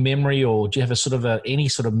your memory, or do you have a sort of any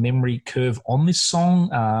sort of memory curve on this song,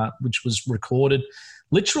 which was recorded?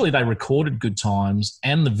 Literally, they recorded Good Times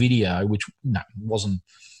and the video, which wasn't,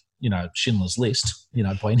 Schindler's List,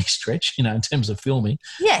 by any stretch, in terms of filming.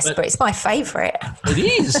 Yes, but it's my favourite. It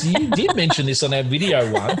is. You did mention this on our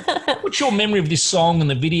video one. What's your memory of this song and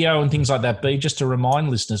the video and things like that, B, just to remind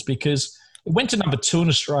listeners, because it went to number 2 in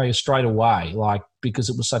Australia straight away, because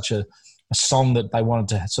it was such a song that they wanted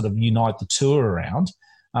to sort of unite the tour around.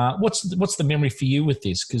 What's the memory for you with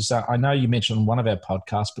this? Because I know you mentioned on one of our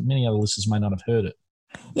podcasts, but many other listeners may not have heard it.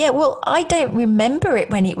 Yeah, well, I don't remember it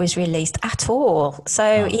when it was released at all.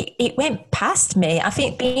 So it went past me. I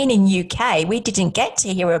think being in UK, we didn't get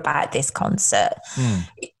to hear about this concert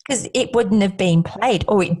because it wouldn't have been played,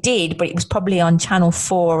 or it did, but it was probably on Channel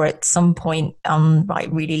 4 at some point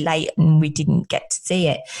really late and we didn't get to see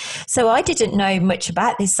it. So I didn't know much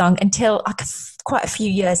about this song until quite a few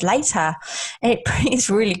years later, and it's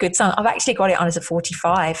a really good song. I've actually got it on as a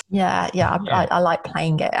 45. I like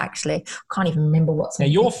playing it, actually. I can't even remember what's now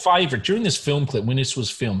your favourite during this film clip when this was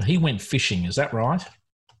filmed. He went fishing, is that right?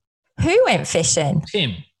 Who went fishing?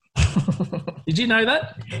 Tim. Did you know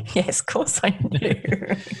that? Yes, of course I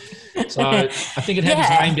knew. So I think it had his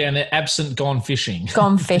name down there, Absent Gone Fishing.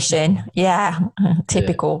 Gone fishing, yeah.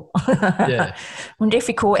 Typical. Yeah. Wonder if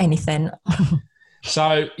he caught anything.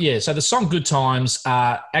 So the song Good Times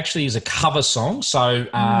actually is a cover song. So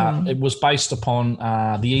it was based upon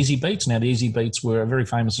the Easy Beats. Now, the Easy Beats were a very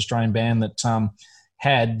famous Australian band that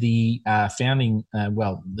had the founding,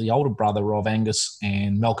 the older brother of Angus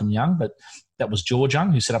and Malcolm Young, but that was George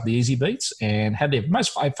Young, who set up the Easy Beats, and had their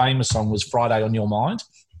most famous song was Friday on Your Mind.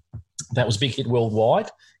 That was a big hit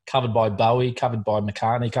worldwide, covered by Bowie, covered by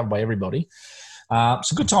McCartney, covered by everybody.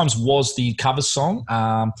 So Good Times was the cover song.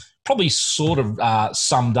 Probably sort of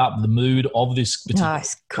summed up the mood of this particular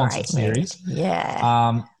concert series.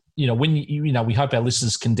 Yeah. When we hope our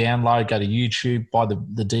listeners can download, go to YouTube, buy the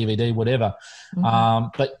DVD, whatever.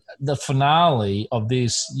 But the finale of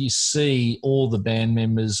this, you see all the band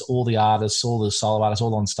members, all the artists, all the solo artists,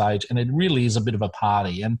 all on stage, and it really is a bit of a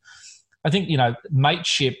party. And I think,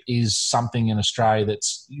 mateship is something in Australia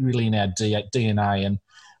that's really in our DNA. And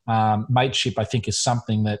mateship, I think, is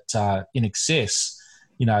something that In Excess,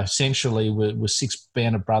 essentially we're 6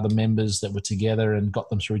 Band of Brother members that were together and got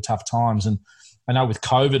them through tough times. And I know with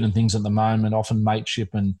COVID and things at the moment, often mateship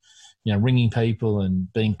and, ringing people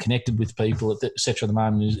and being connected with people, et cetera, at the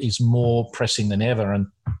moment is more pressing than ever. And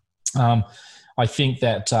I think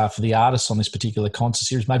that for the artists on this particular concert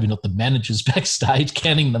series, maybe not the managers backstage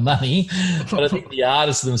counting the money, but I think the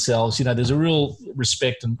artists themselves, there's a real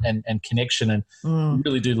respect and connection, and we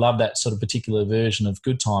really do love that sort of particular version of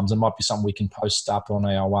Good Times. It might be something we can post up on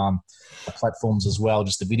our platforms as well,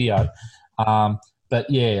 just the video. But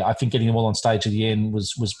yeah, I think getting them all on stage at the end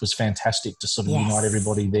was fantastic to sort of unite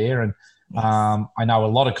everybody there. And I know a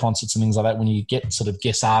lot of concerts and things like that, when you get sort of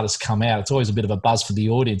guest artists come out, it's always a bit of a buzz for the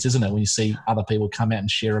audience, isn't it, when you see other people come out and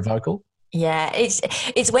share a vocal? Yeah,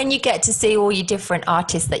 it's when you get to see all your different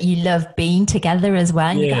artists that you love being together as well.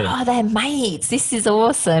 And you go, oh, they're mates. This is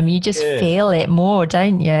awesome. You just feel it more,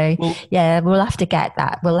 don't you? Well, we'll have to get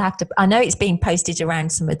that. I know it's being posted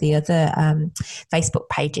around some of the other Facebook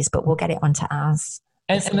pages, but we'll get it onto ours.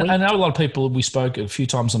 And I know a lot of people, we spoke a few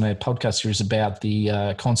times on our podcast series about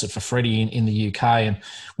the concert for Freddie in the UK. And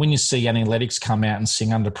when you see Annie Lennox come out and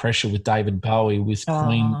sing Under Pressure with David Bowie with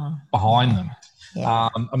Queen behind them. Yeah.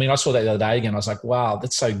 I saw that the other day again. I was like, wow,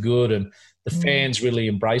 that's so good. And the fans really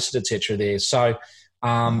embraced it, et cetera, there. So,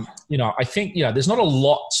 I think, there's not a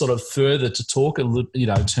lot sort of further to talk, in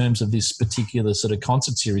terms of this particular sort of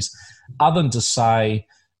concert series, other than to say,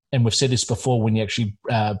 and we've said this before, when you actually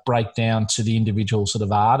break down to the individual sort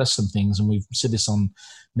of artists and things, and we've said this on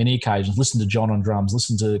many occasions, listen to John on drums,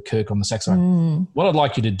 listen to Kirk on the saxophone. What I'd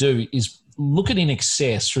like you to do is look at In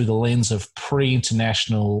Excess through the lens of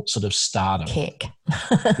pre-international sort of stardom. Kick.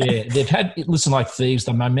 Yeah, they've had Listen Like Thieves.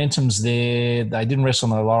 The momentum's there. They didn't rest on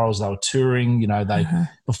their laurels. They were touring. They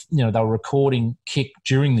were recording Kick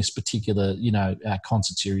during this particular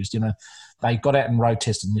concert series. They got out and road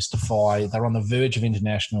tested Mystify. They're on the verge of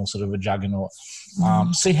international sort of a juggernaut.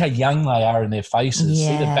 See how young they are in their faces.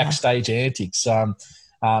 See the backstage antics. See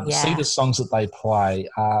the songs that they play.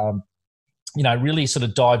 Really sort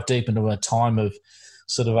of dive deep into a time of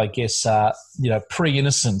sort of, I guess,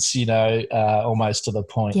 pre-innocence, almost to the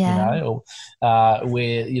point, where,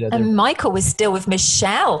 And Michael was still with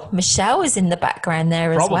Michelle. Michelle was in the background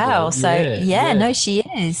there as well. So, no, she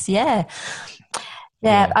is, Yeah,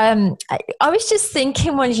 I was just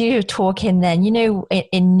thinking when you were talking then,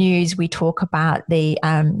 in news we talk about the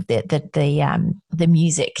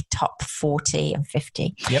music top 40 and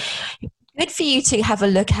 50. Yep. Good for you to have a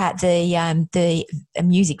look at the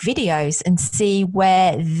music videos and see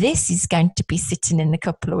where this is going to be sitting in a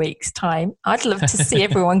couple of weeks' time. I'd love to see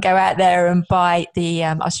everyone go out there and buy the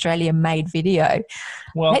Australian-made video.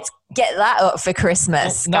 Well, let's get that up for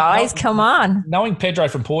Christmas, guys. Come on. Knowing Pedro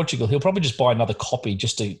from Portugal, he'll probably just buy another copy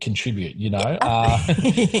just to contribute, because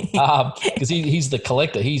he's the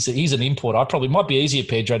collector. He's an importer. It might be easier,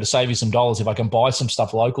 Pedro, to save you some dollars if I can buy some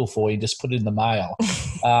stuff local for you and just put it in the mail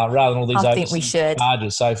rather than all these overseas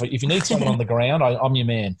charges. So if you need someone on the ground, I'm your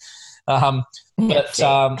man.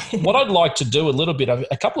 What I'd like to do a little bit,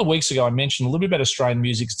 a couple of weeks ago, I mentioned a little bit about Australian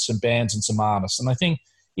music and some bands and some artists. And I think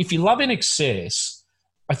if you love In Excess,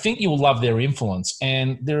 I think you will love their influence.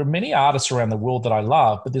 And there are many artists around the world that I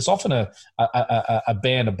love, but there's often a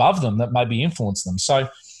band above them that maybe influence them. So,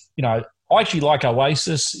 I actually like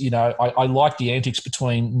Oasis. I like the antics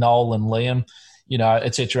between Noel and Liam,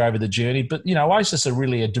 et cetera, over the journey. But, Oasis are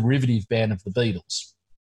really a derivative band of the Beatles,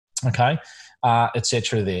 okay, et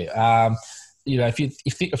cetera there.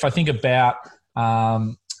 If I think about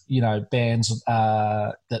bands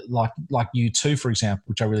that like U2, for example,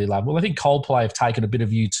 which I really love. Well, I think Coldplay have taken a bit of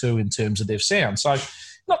U2 in terms of their sound. So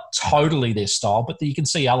not totally their style, but you can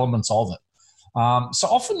see elements of it. So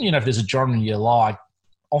often, if there's a genre you like,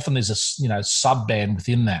 often there's a sub-band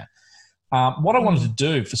within that. What I wanted to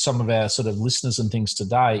do for some of our sort of listeners and things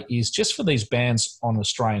today is just for these bands on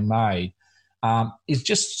Australian Made, is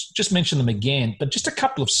just mention them again, but just a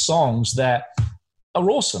couple of songs that are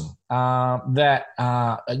awesome that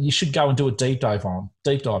you should go and do a deep dive on.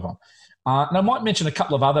 And I might mention a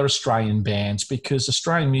couple of other Australian bands because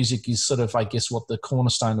Australian music is sort of, I guess, what the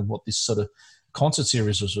cornerstone of what this sort of concert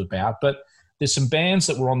series was about. But there's some bands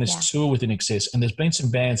that were on this tour with In Excess, and there's been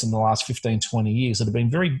some bands in the last 15, 20 years that have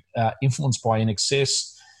been very influenced by In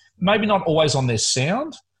Excess, maybe not always on their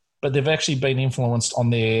sound, but they've actually been influenced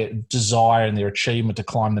on their desire and their achievement to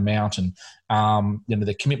climb the mountain,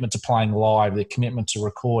 their commitment to playing live, their commitment to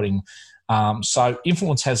recording. So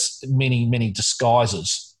influence has many, many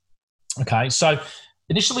disguises. Okay, so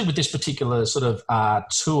initially with this particular sort of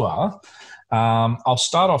tour, I'll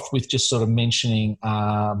start off with just sort of mentioning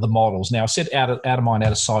the Models. Now, I said Out of Mind,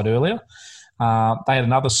 Out of Sight earlier. They had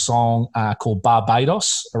another song called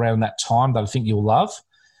Barbados around that time that I think you'll love.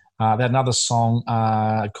 They had another song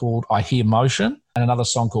called I Hear Motion, and another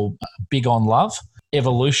song called Big on Love,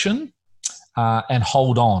 Evolution, and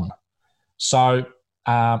Hold On. So,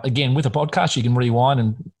 again, with a podcast, you can rewind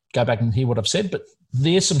and go back and hear what I've said, but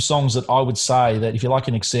there's some songs that I would say that if you like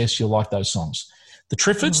In Excess, you'll like those songs. The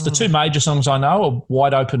Triffids, the two major songs I know are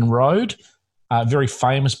Wide Open Road, very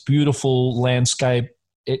famous, beautiful landscape,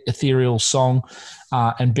 ethereal song,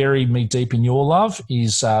 and Bury Me Deep in Your Love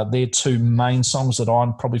is their two main songs that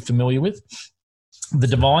I'm probably familiar with. The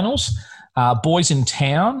Divinals, Boys in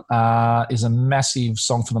Town is a massive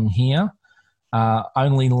song for them here.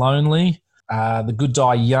 Only Lonely, The Good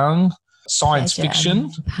Die Young, Science Fiction.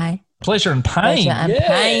 Pleasure and Pain.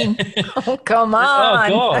 Pain. Oh, come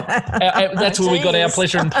on. Oh, God. That's where we got our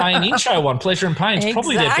Pleasure and Pain intro one. Pleasure and Pain. It's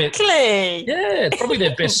probably it's probably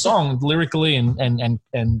their best song lyrically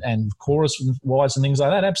and chorus-wise and things like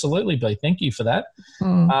that. Absolutely, B. Thank you for that.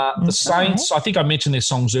 The Saints, I think I mentioned their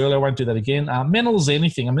songs earlier. I won't do that again. Mental as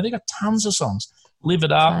Anything. I mean, they've got tons of songs. Live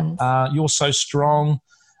It Up, You're So Strong.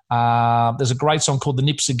 There's a great song called The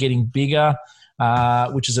Nips Are Getting Bigger,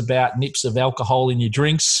 which is about nips of alcohol in your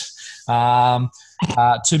drinks.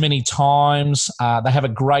 Too Many Times. They have a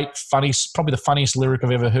great, funny, probably the funniest lyric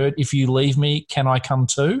I've ever heard. If you leave me, can I come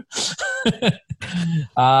too?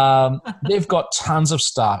 They've got tons of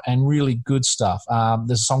stuff and really good stuff.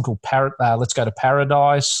 There's a song called Let's Go to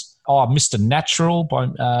Paradise. Oh, Mr. Natural by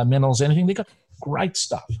Mental as Anything. They've got great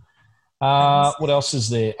stuff. What else is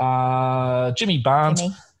there? Jimmy Barnes.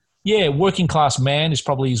 Yeah, Working Class Man is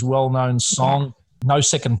probably his well-known song. Yeah. No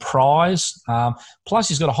Second Prize. Plus,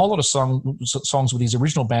 he's got a whole lot of songs with his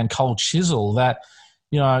original band, Cold Chisel, that,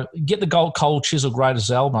 you know, get the Cold Chisel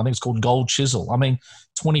Greatest Album. I think it's called Gold Chisel. I mean,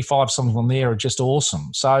 25 songs on there are just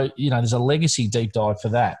awesome. So, you know, there's a legacy deep dive for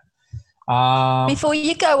that. Before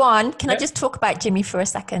you go on, can I just talk about Jimmy for a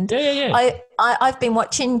second? Yeah. I've been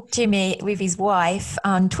watching Jimmy with his wife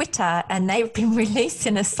on Twitter, and they've been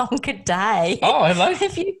releasing a song a day. Oh, have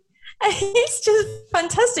they? It's just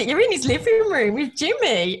fantastic. You're in his living room with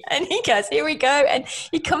Jimmy, and he goes, "Here we go," and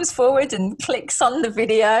he comes forward and clicks on the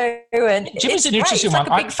video, and Jimmy's an interesting one. It's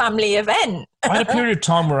like a big family event. I had a period of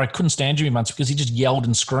time where I couldn't stand Jimmy once because he just yelled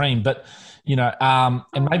and screamed, but you know,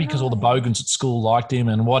 and maybe because all the bogans at school liked him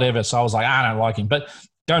and whatever, so I was like, I don't like him. But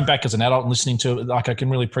going back as an adult and listening to it, like, I can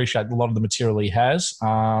really appreciate a lot of the material he has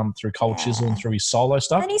through Cold Chisel and through his solo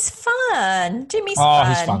stuff. And he's fun. Jimmy's fun.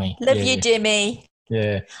 He's funny. Love you, Jimmy.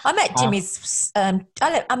 Yeah, I met Jimmy's.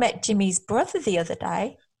 I met Jimmy's brother the other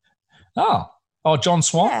day. Oh, John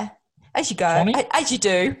Swan. Yeah, as you go, as you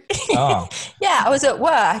do. Oh, yeah. I was at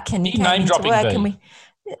work and you name dropping me.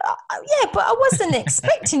 Yeah, but I wasn't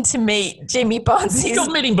expecting to meet Jimmy Barnes. You've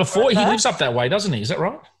met him before. He lives up that way, doesn't he? Is that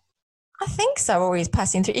right? I think so. Or he's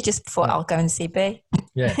passing through. He just thought I'll go and see B.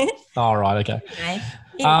 Yeah. All right. Okay.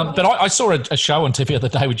 But I saw a show on TV the other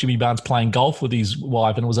day with Jimmy Barnes playing golf with his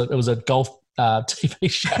wife, and it was a golf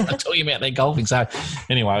TV show. I tell you about their golfing. So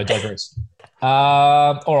anyway, I digress.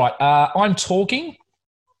 All right. I'm Talking.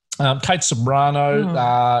 Kate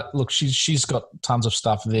Sobrano. Look, she's got tons of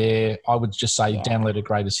stuff there. I would just say download her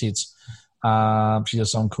greatest hits. She has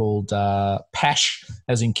a song called Pash,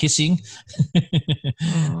 as in kissing.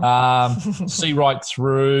 See Right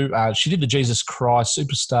Through. She did the Jesus Christ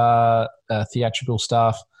Superstar theatrical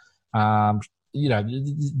stuff. You know,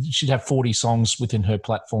 she'd have 40 songs within her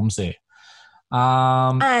platforms there.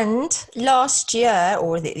 And last year,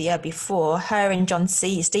 or the year before, her and John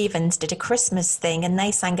C. Stevens did a Christmas thing, and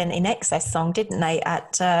they sang an In Excess song, didn't they,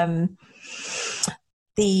 at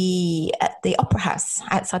the Opera House,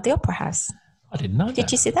 outside the Opera House. I didn't know that.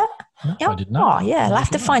 Did you see that? No, I didn't know. Oh, yeah. I'll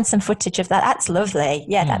have to find some footage of that. That's lovely.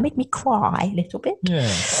 Yeah, that made me cry a little bit. Yeah.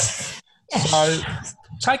 So,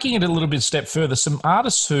 taking it a little bit step further, some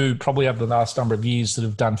artists who probably over the last number of years that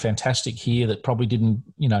have done fantastic here that probably didn't,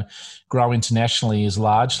 you know, grow internationally as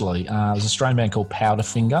largely. There's a Australian band called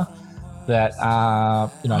Powderfinger that,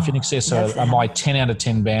 you know, if In Excess are my 10 out of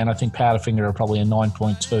 10 band, I think Powderfinger are probably a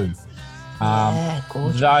 9.2.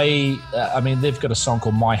 They've got a song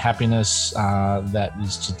called My Happiness that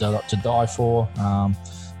is to die for.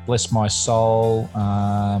 Bless My Soul.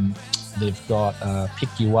 They've got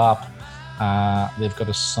Pick You Up. They've got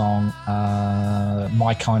a song,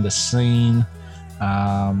 My Kind of Scene.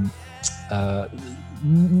 Tons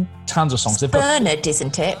of songs. They've Bernard,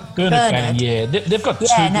 isn't it? Bernard. Yeah. They've got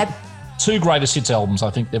two greatest hits albums, I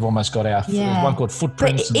think they've almost got out. There's one called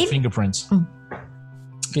Footprints and Fingerprints.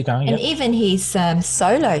 Keep going. And Yep. even his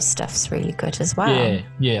solo stuff's really good as well.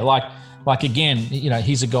 Yeah. Like again,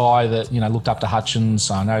 he's a guy that looked up to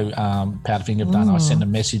Hutchins. I know Powderfinger have done. I Sent a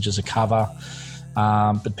Message as a cover,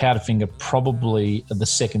 but Powderfinger probably the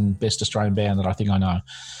second best Australian band that I think I know.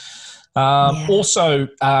 Also,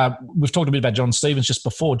 we've talked a bit about John Stevens just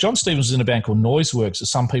before. John Stevens was in a band called Noiseworks that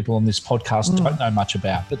some people on this podcast don't know much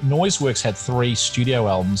about. But Noiseworks had 3 studio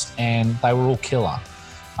albums and they were all killer.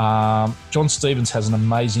 John Stevens has an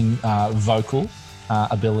amazing vocal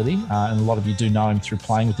ability, and a lot of you do know him through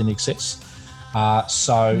playing with INXS.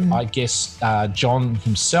 I guess John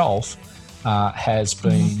himself has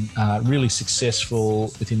been really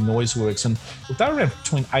successful within Noiseworks, and they were around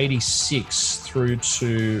between 86 through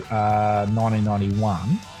to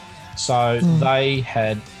 1991. So they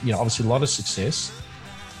had, obviously a lot of success.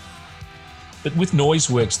 But with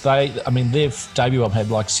Noiseworks, their debut album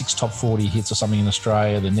had like 6 top 40 hits or something in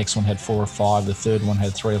Australia. The next one had 4 or 5. The third one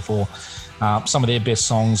had 3 or 4. Some of their best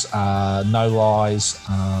songs are No Lies,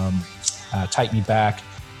 Take Me Back,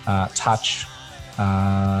 Touch,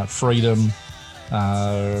 Freedom,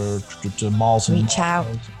 Miles and Reach Out,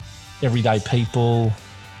 Everyday People.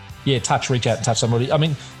 Yeah, Touch, Reach Out and Touch Somebody.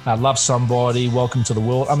 Love Somebody, Welcome to the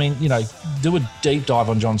World. Do a deep dive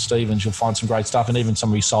on John Stevens. You'll find some great stuff, and even some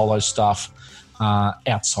of his solo stuff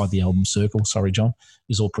outside the album circle, sorry, John,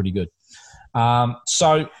 is all pretty good. Can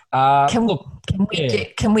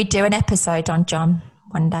we do an episode on John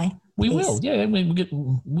one day? We will, yeah.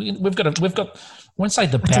 We've got. I won't say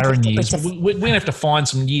the barren years. We're going to have to find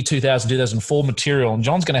some year 2000, 2004 material, and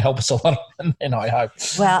John's going to help us a lot. And I hope.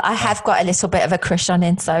 Well, I have got a little bit of a crush on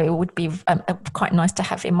him, so it would be quite nice to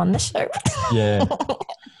have him on the show. Yeah,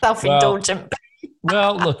 self-indulgent.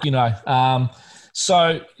 Well, look, from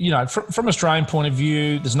Australian point of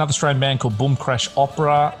view, there's another Australian band called Boom Crash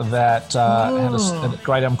Opera that had a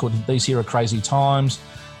great album called These Here Are Crazy Times.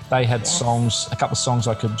 They had songs, a couple of songs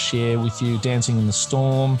I could share with you: Dancing in the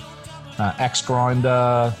Storm, Axe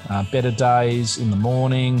Grinder, Better Days, In the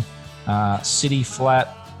Morning, City Flat,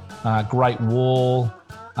 Great Wall.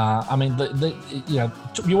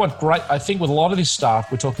 You want great, I think with a lot of this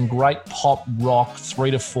stuff, we're talking great pop rock,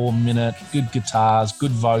 3 to 4 minute, good guitars,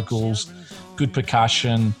 good vocals, good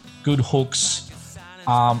percussion, good hooks.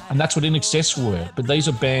 And that's what INXS were. But these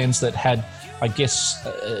are bands that had, I guess,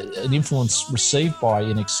 an influence received by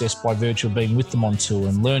INXS by virtue of being with them on tour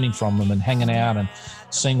and learning from them and hanging out and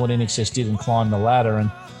seeing what INXS did and climb the ladder.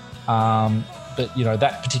 And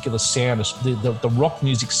that particular sound, the rock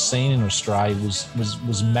music scene in Australia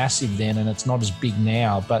was massive then, and it's not as big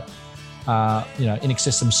now. But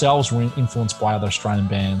INXS themselves were influenced by other Australian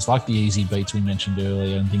bands like the Easy Beats we mentioned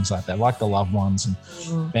earlier and things like that, like the Loved Ones, and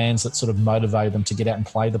bands that sort of motivated them to get out and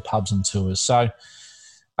play the pubs and tours. So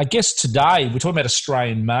I guess today we're talking about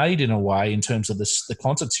Australian made in a way in terms of the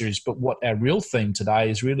concert series, but what our real theme today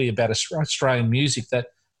is really about Australian music that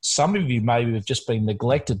some of you maybe have just been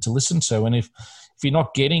neglected to listen to. And if you're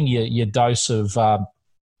not getting your dose of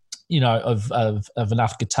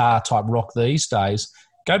enough guitar type rock these days,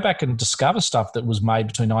 go back and discover stuff that was made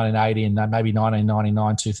between 1980 and maybe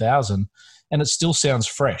 1999, 2000, and it still sounds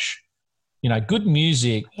fresh. Good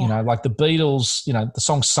music, like the Beatles, the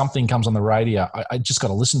song Something comes on the radio. I just got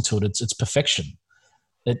to listen to it. It's perfection.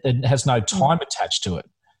 It has no time attached to it.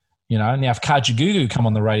 Now if Kajagoogoo come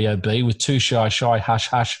on the radio B with Too Shy, Shy, Hush,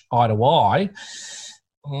 Hush, Eye to Eye,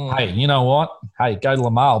 hey, you know what? Hey, go to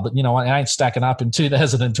Lamal, but you know what? It ain't stacking up in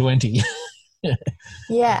 2020.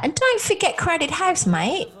 Yeah, and don't forget Crowded House,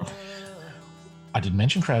 mate. I did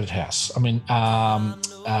mention Crowded House. Where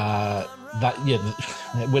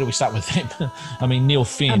do we start with him? Neil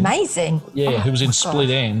Finn. Amazing. Yeah, who was in Split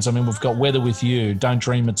Ends. We've got Weather With You, Don't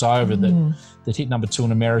Dream It's Over, that hit number 2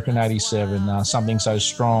 in America in 87, Something So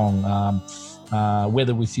Strong,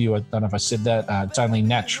 Weather With You, I don't know if I said that, It's Only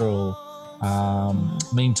Natural,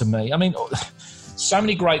 Mean to Me. So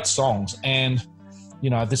many great songs, and,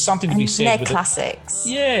 there's something to be said they're with classics.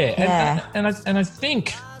 Yeah, and I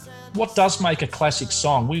think what does make a classic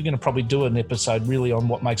song, we're going to probably do an episode really on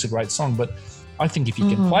what makes a great song, but I think if you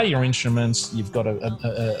can play your instruments, you've got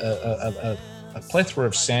a plethora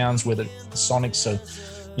of sounds, whether the sonics are,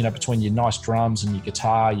 between your nice drums and your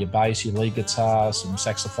guitar, your bass, your lead guitar, some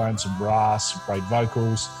saxophone, some brass, some great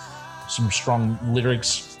vocals, some strong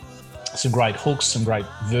lyrics, some great hooks, some great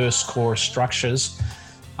verse chorus structures.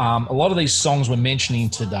 A lot of these songs we're mentioning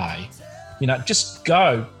today, just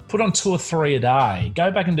go put on 2 or 3 a day. Go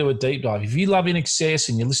back and do a deep dive. If you love INXS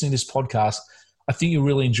and you're listening to this podcast, I think you'll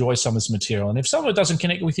really enjoy some of this material. And if some of it doesn't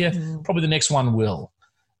connect with you, probably the next one will.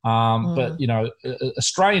 But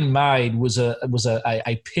Australian Made was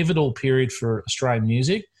a pivotal period for Australian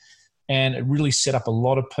music, And it really set up a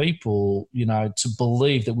lot of people, to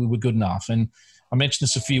believe that we were good enough. And I mentioned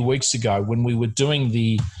this a few weeks ago when we were doing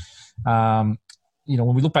the, when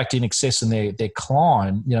we look back to INXS and their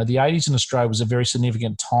climb, the 80s in Australia was a very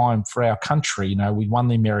significant time for our country. We won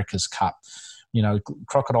the America's Cup.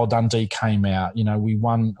 Crocodile Dundee came out. We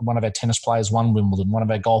won, one of our tennis players won Wimbledon. One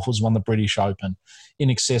of our golfers won the British Open.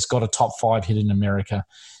 INXS got a top 5 hit in America.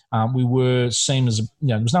 We were seen as,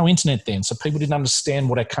 there was no internet then, so people didn't understand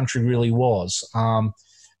what our country really was.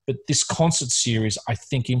 But this concert series, I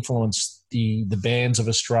think, influenced the bands of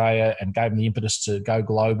Australia and gave them the impetus to go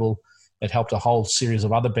global. It helped a whole series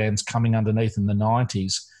of other bands coming underneath in the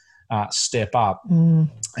 90s step up.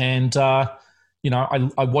 And, I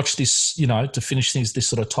watched this, to finish things, this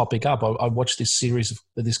sort of topic up, I watched this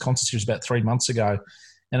concert series about 3 months ago.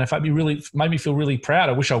 And it made me feel really proud.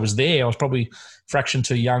 I wish I was there. I was probably a fraction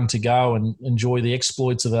too young to go and enjoy the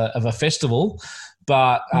exploits of a festival.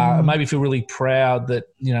 But it made me feel really proud that,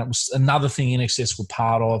 it was another thing INXS were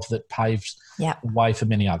part of that paved the way for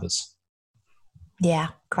many others. Yeah,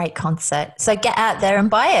 great concert. So get out there and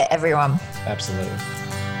buy it, everyone. Absolutely.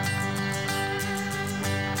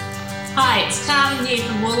 Hi, it's Carmen here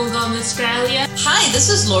from Wollongong, Australia. Hi, this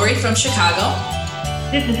is Lori from Chicago.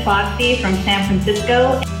 This is Foxy from San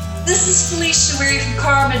Francisco. This is Felicia Weary from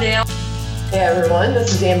Carbondale. Hey everyone,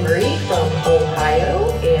 this is Anne-Marie from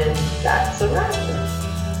Ohio, and that's a wrap.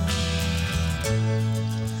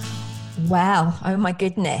 Wow. Oh my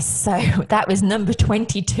goodness. So that was number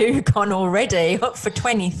 22 gone already, up for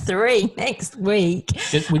 23 next week.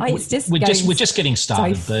 We're just getting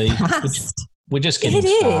started, so fast. We're just getting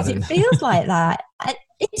started. It feels like that. And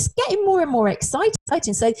it's getting more and more exciting.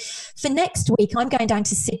 So for next week, I'm going down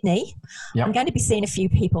to Sydney. Yep. I'm going to be seeing a few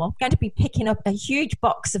people. I'm going to be picking up a huge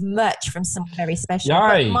box of merch from someone very special.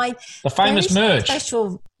 Yay, the famous merch.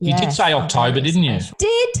 You did say October, didn't you?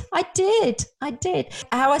 I did.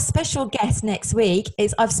 Our special guest next week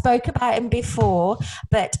is, I've spoken about him before,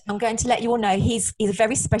 but I'm going to let you all know he's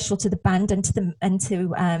very special to the band and to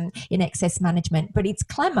INXS management. But it's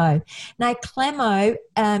Clemo. Now Clemo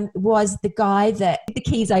was the guy that did the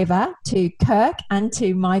keys over to Kirk and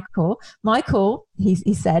to Michael. Michael,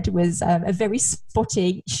 he said, was a very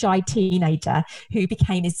spotty, shy teenager who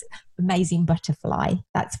became his amazing butterfly.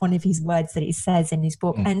 That's one of his words that he says in his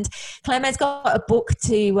book. And Clemo's got a book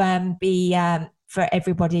to be for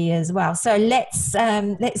everybody as well. So let's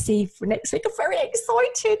see for next week. I'm very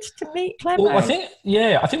excited to meet Clemo. Well, I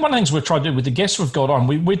think one of the things we've tried to do with the guests we've got on,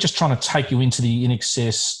 we're just trying to take you into the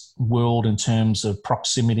INXS world in terms of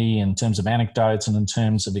proximity, in terms of anecdotes, and in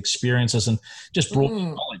terms of experiences, and just broad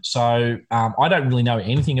knowledge. So I don't really know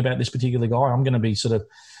anything about this particular guy. I'm going to be sort of,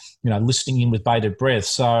 listening in with bated breath.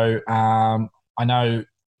 So I know,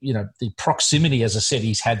 the proximity, as I said,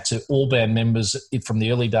 he's had to all band members from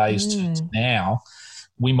the early days to now.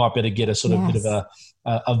 We might better get a sort of bit of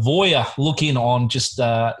a voyeur look in on just,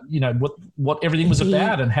 what everything was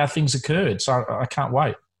about and how things occurred. So I can't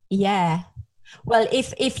wait. Yeah. Well,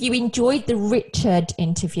 if you enjoyed the Richard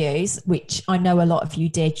interviews, which I know a lot of you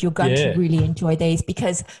did, you're going to really enjoy these,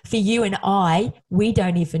 because for you and I, we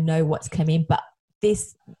don't even know what's coming, but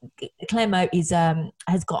this Clemo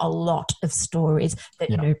has got a lot of stories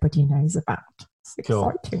that nobody knows about. It's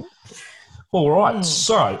exciting. All right.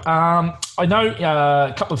 So I know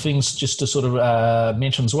a couple of things just to sort of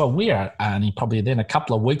mention as well. We are only probably then a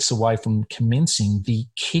couple of weeks away from commencing the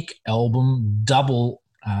Kick album double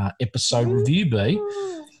episode review, B.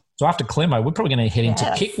 So after Clemo, we're probably going to head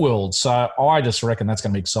into Kick World. So I just reckon that's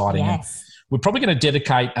going to be exciting. Yes. We're probably going to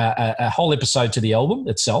dedicate a whole episode to the album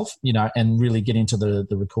itself, and really get into the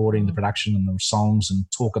recording, the production, and the songs, and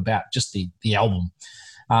talk about just the album.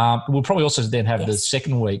 We'll probably also then have the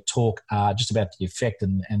second week talk just about the effect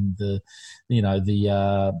and the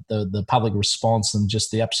public response, and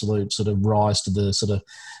just the absolute sort of rise to the sort of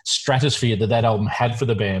stratosphere that album had for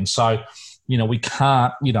the band. So, we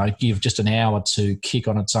can't, give just an hour to Kick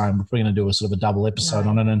on its own. We're probably going to do a sort of a double episode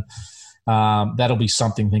on it, and that'll be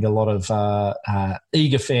something I think a lot of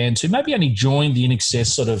eager fans who maybe only joined the INXS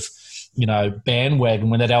sort of, bandwagon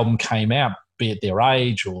when that album came out, be it their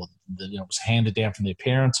age or it was handed down from their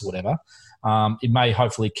parents or whatever. It may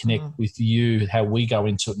hopefully connect with you, how we go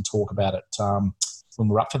into it and talk about it when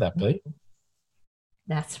we're up for that, B.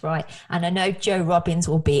 That's right. And I know Jo Robbins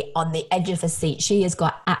will be on the edge of her seat. She has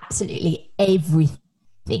got absolutely everything.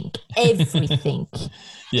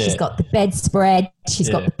 She's got the bedspread, she's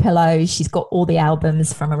got the pillows, she's got all the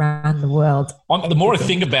albums from around the world. The more I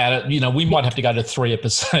think about it, we might have to go to 3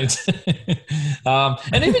 episodes.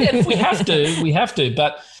 And even if we have to,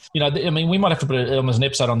 but we might have to put it as an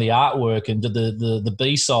episode on the artwork and the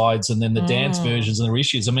B-sides and then the dance versions and the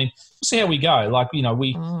issues. I mean, we'll see how we go. Like,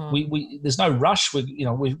 we there's no rush.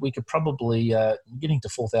 We could probably, getting to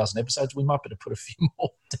 4,000 episodes, we might better put a few more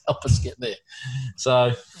to help us get there.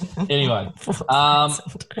 So anyway,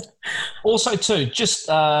 also too, just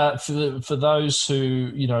for those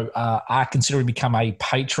who, are considering to become a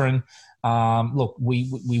patron, look,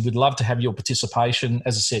 we would love to have your participation.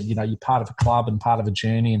 As I said, you're part of a club and part of a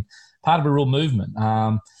journey and part of a real movement.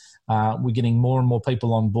 We're getting more and more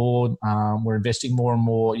people on board. We're investing more and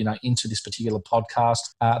more, into this particular podcast.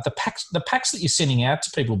 The packs that you're sending out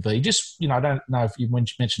to people, just, I don't know if you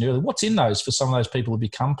mentioned earlier, what's in those for some of those people who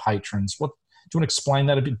become patrons? Do you want to explain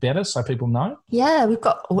that a bit better so people know? Yeah, we've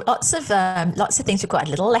got lots of things. We've got a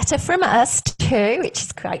little letter from us too, which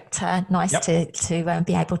is quite nice to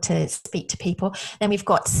be able to speak to people. Then we've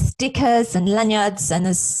got stickers and lanyards, and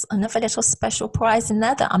there's another little special prize in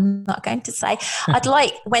there that I'm not going to say. I'd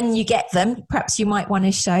like, when you get them, perhaps you might want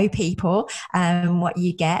to show people what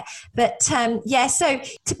you get. But so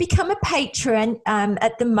to become a patron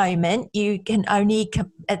at the moment, you can only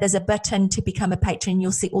there's a button to become a patron.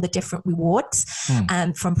 You'll see all the different rewards.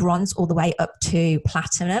 From bronze all the way up to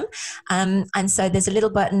platinum. And so there's a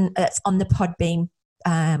little button that's on the Podbean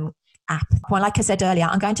app. Well, like I said earlier,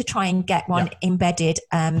 I'm going to try and get one embedded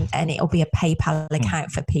and it'll be a PayPal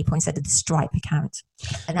account for people instead of the Stripe account.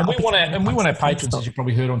 And we want our patrons, as you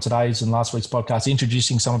probably heard on today's and last week's podcast,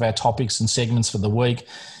 introducing some of our topics and segments for the week.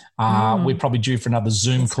 We're probably due for another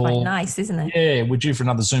Zoom call. Quite nice, isn't it? Yeah, we're due for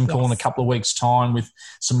another Zoom call in a couple of weeks' time with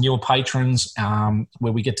some newer patrons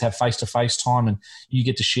where we get to have face-to-face time and you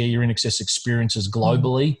get to share your INXS experiences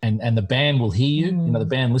globally and the band will hear you. The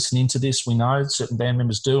band listening to this, we know certain band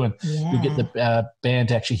members do, and you'll get the band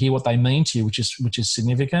to actually hear what they mean to you, which is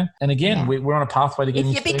significant. And again, we're on a pathway to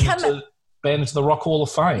getting the band into the Rock Hall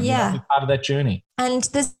of Fame. Yeah. Part of that journey. And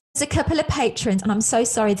there's a couple of patrons, and I'm so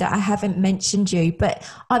sorry that I haven't mentioned you, but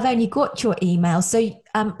I've only got your email. So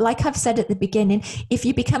like I've said at the beginning, if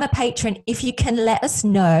you become a patron, if you can let us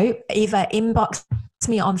know, either inbox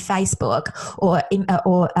me on Facebook or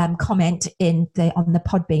comment on the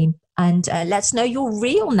Podbean and let us know your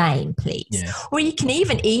real name, please. Yeah. Or you can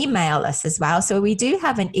even email us as well. So we do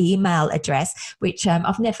have an email address, which I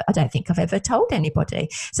don't think I've ever told anybody.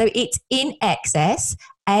 So it's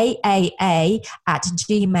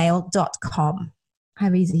inxsaaa@gmail.com.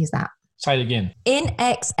 How easy is that? Say it again.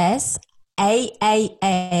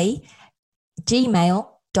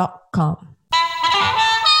 inxsaaa@gmail.com.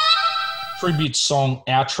 Tribute song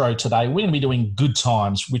outro today. We're going to be doing Good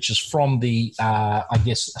Times, which is from the,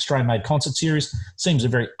 Australian Made Concert Series. Seems a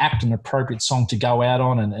very apt and appropriate song to go out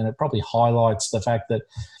on, and it probably highlights the fact that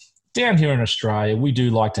down here in Australia, we do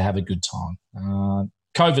like to have a good time.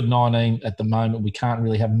 COVID-19 at the moment, we can't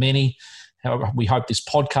really have many. However, we hope this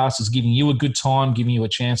podcast is giving you a good time, giving you a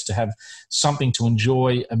chance to have something to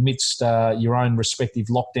enjoy amidst your own respective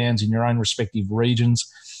lockdowns in your own respective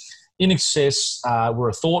regions. INXS, we're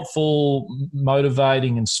a thoughtful,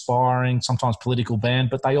 motivating, inspiring, sometimes political band,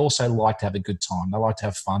 but they also like to have a good time. They like to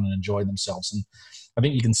have fun and enjoy themselves. And I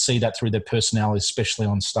think you can see that through their personality, especially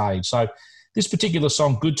on stage. So this particular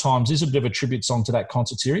song, Good Times, is a bit of a tribute song to that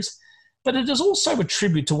concert series, but it is also a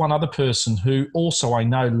tribute to one other person who also I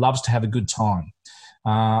know loves to have a good time.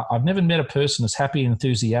 I've never met a person as happy and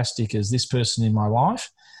enthusiastic as this person in my life,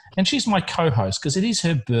 and she's my co-host because it is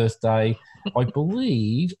her birthday, I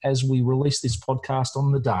believe, as we release this podcast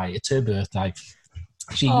on the day. It's her birthday.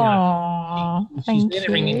 She's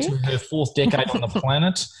entering into her 4th decade on the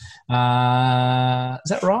planet. Is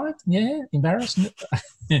that right? Yeah, embarrassed?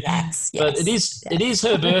 Yes. But it is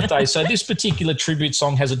her birthday. So this particular tribute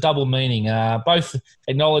song has a double meaning, both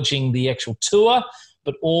acknowledging the actual tour,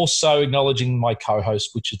 but also acknowledging my co-host,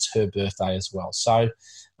 which it's her birthday as well. So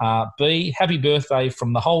B, happy birthday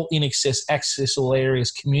from the whole INXS Access All Areas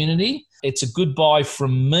community. It's a goodbye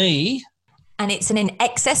from me. And it's an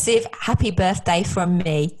excessive happy birthday from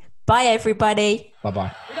me. Bye, everybody.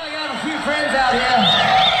 Bye-bye. We got a few friends out here.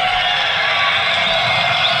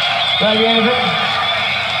 Right, Jennifer?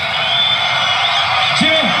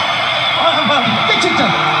 Jimmy?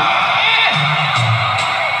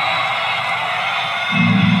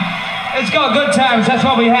 It's called Good Times. That's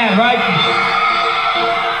what we had, right?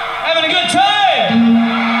 Having a good time.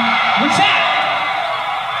 What's that?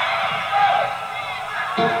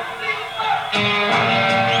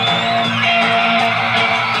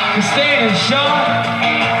 Christine and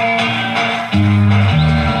Sean.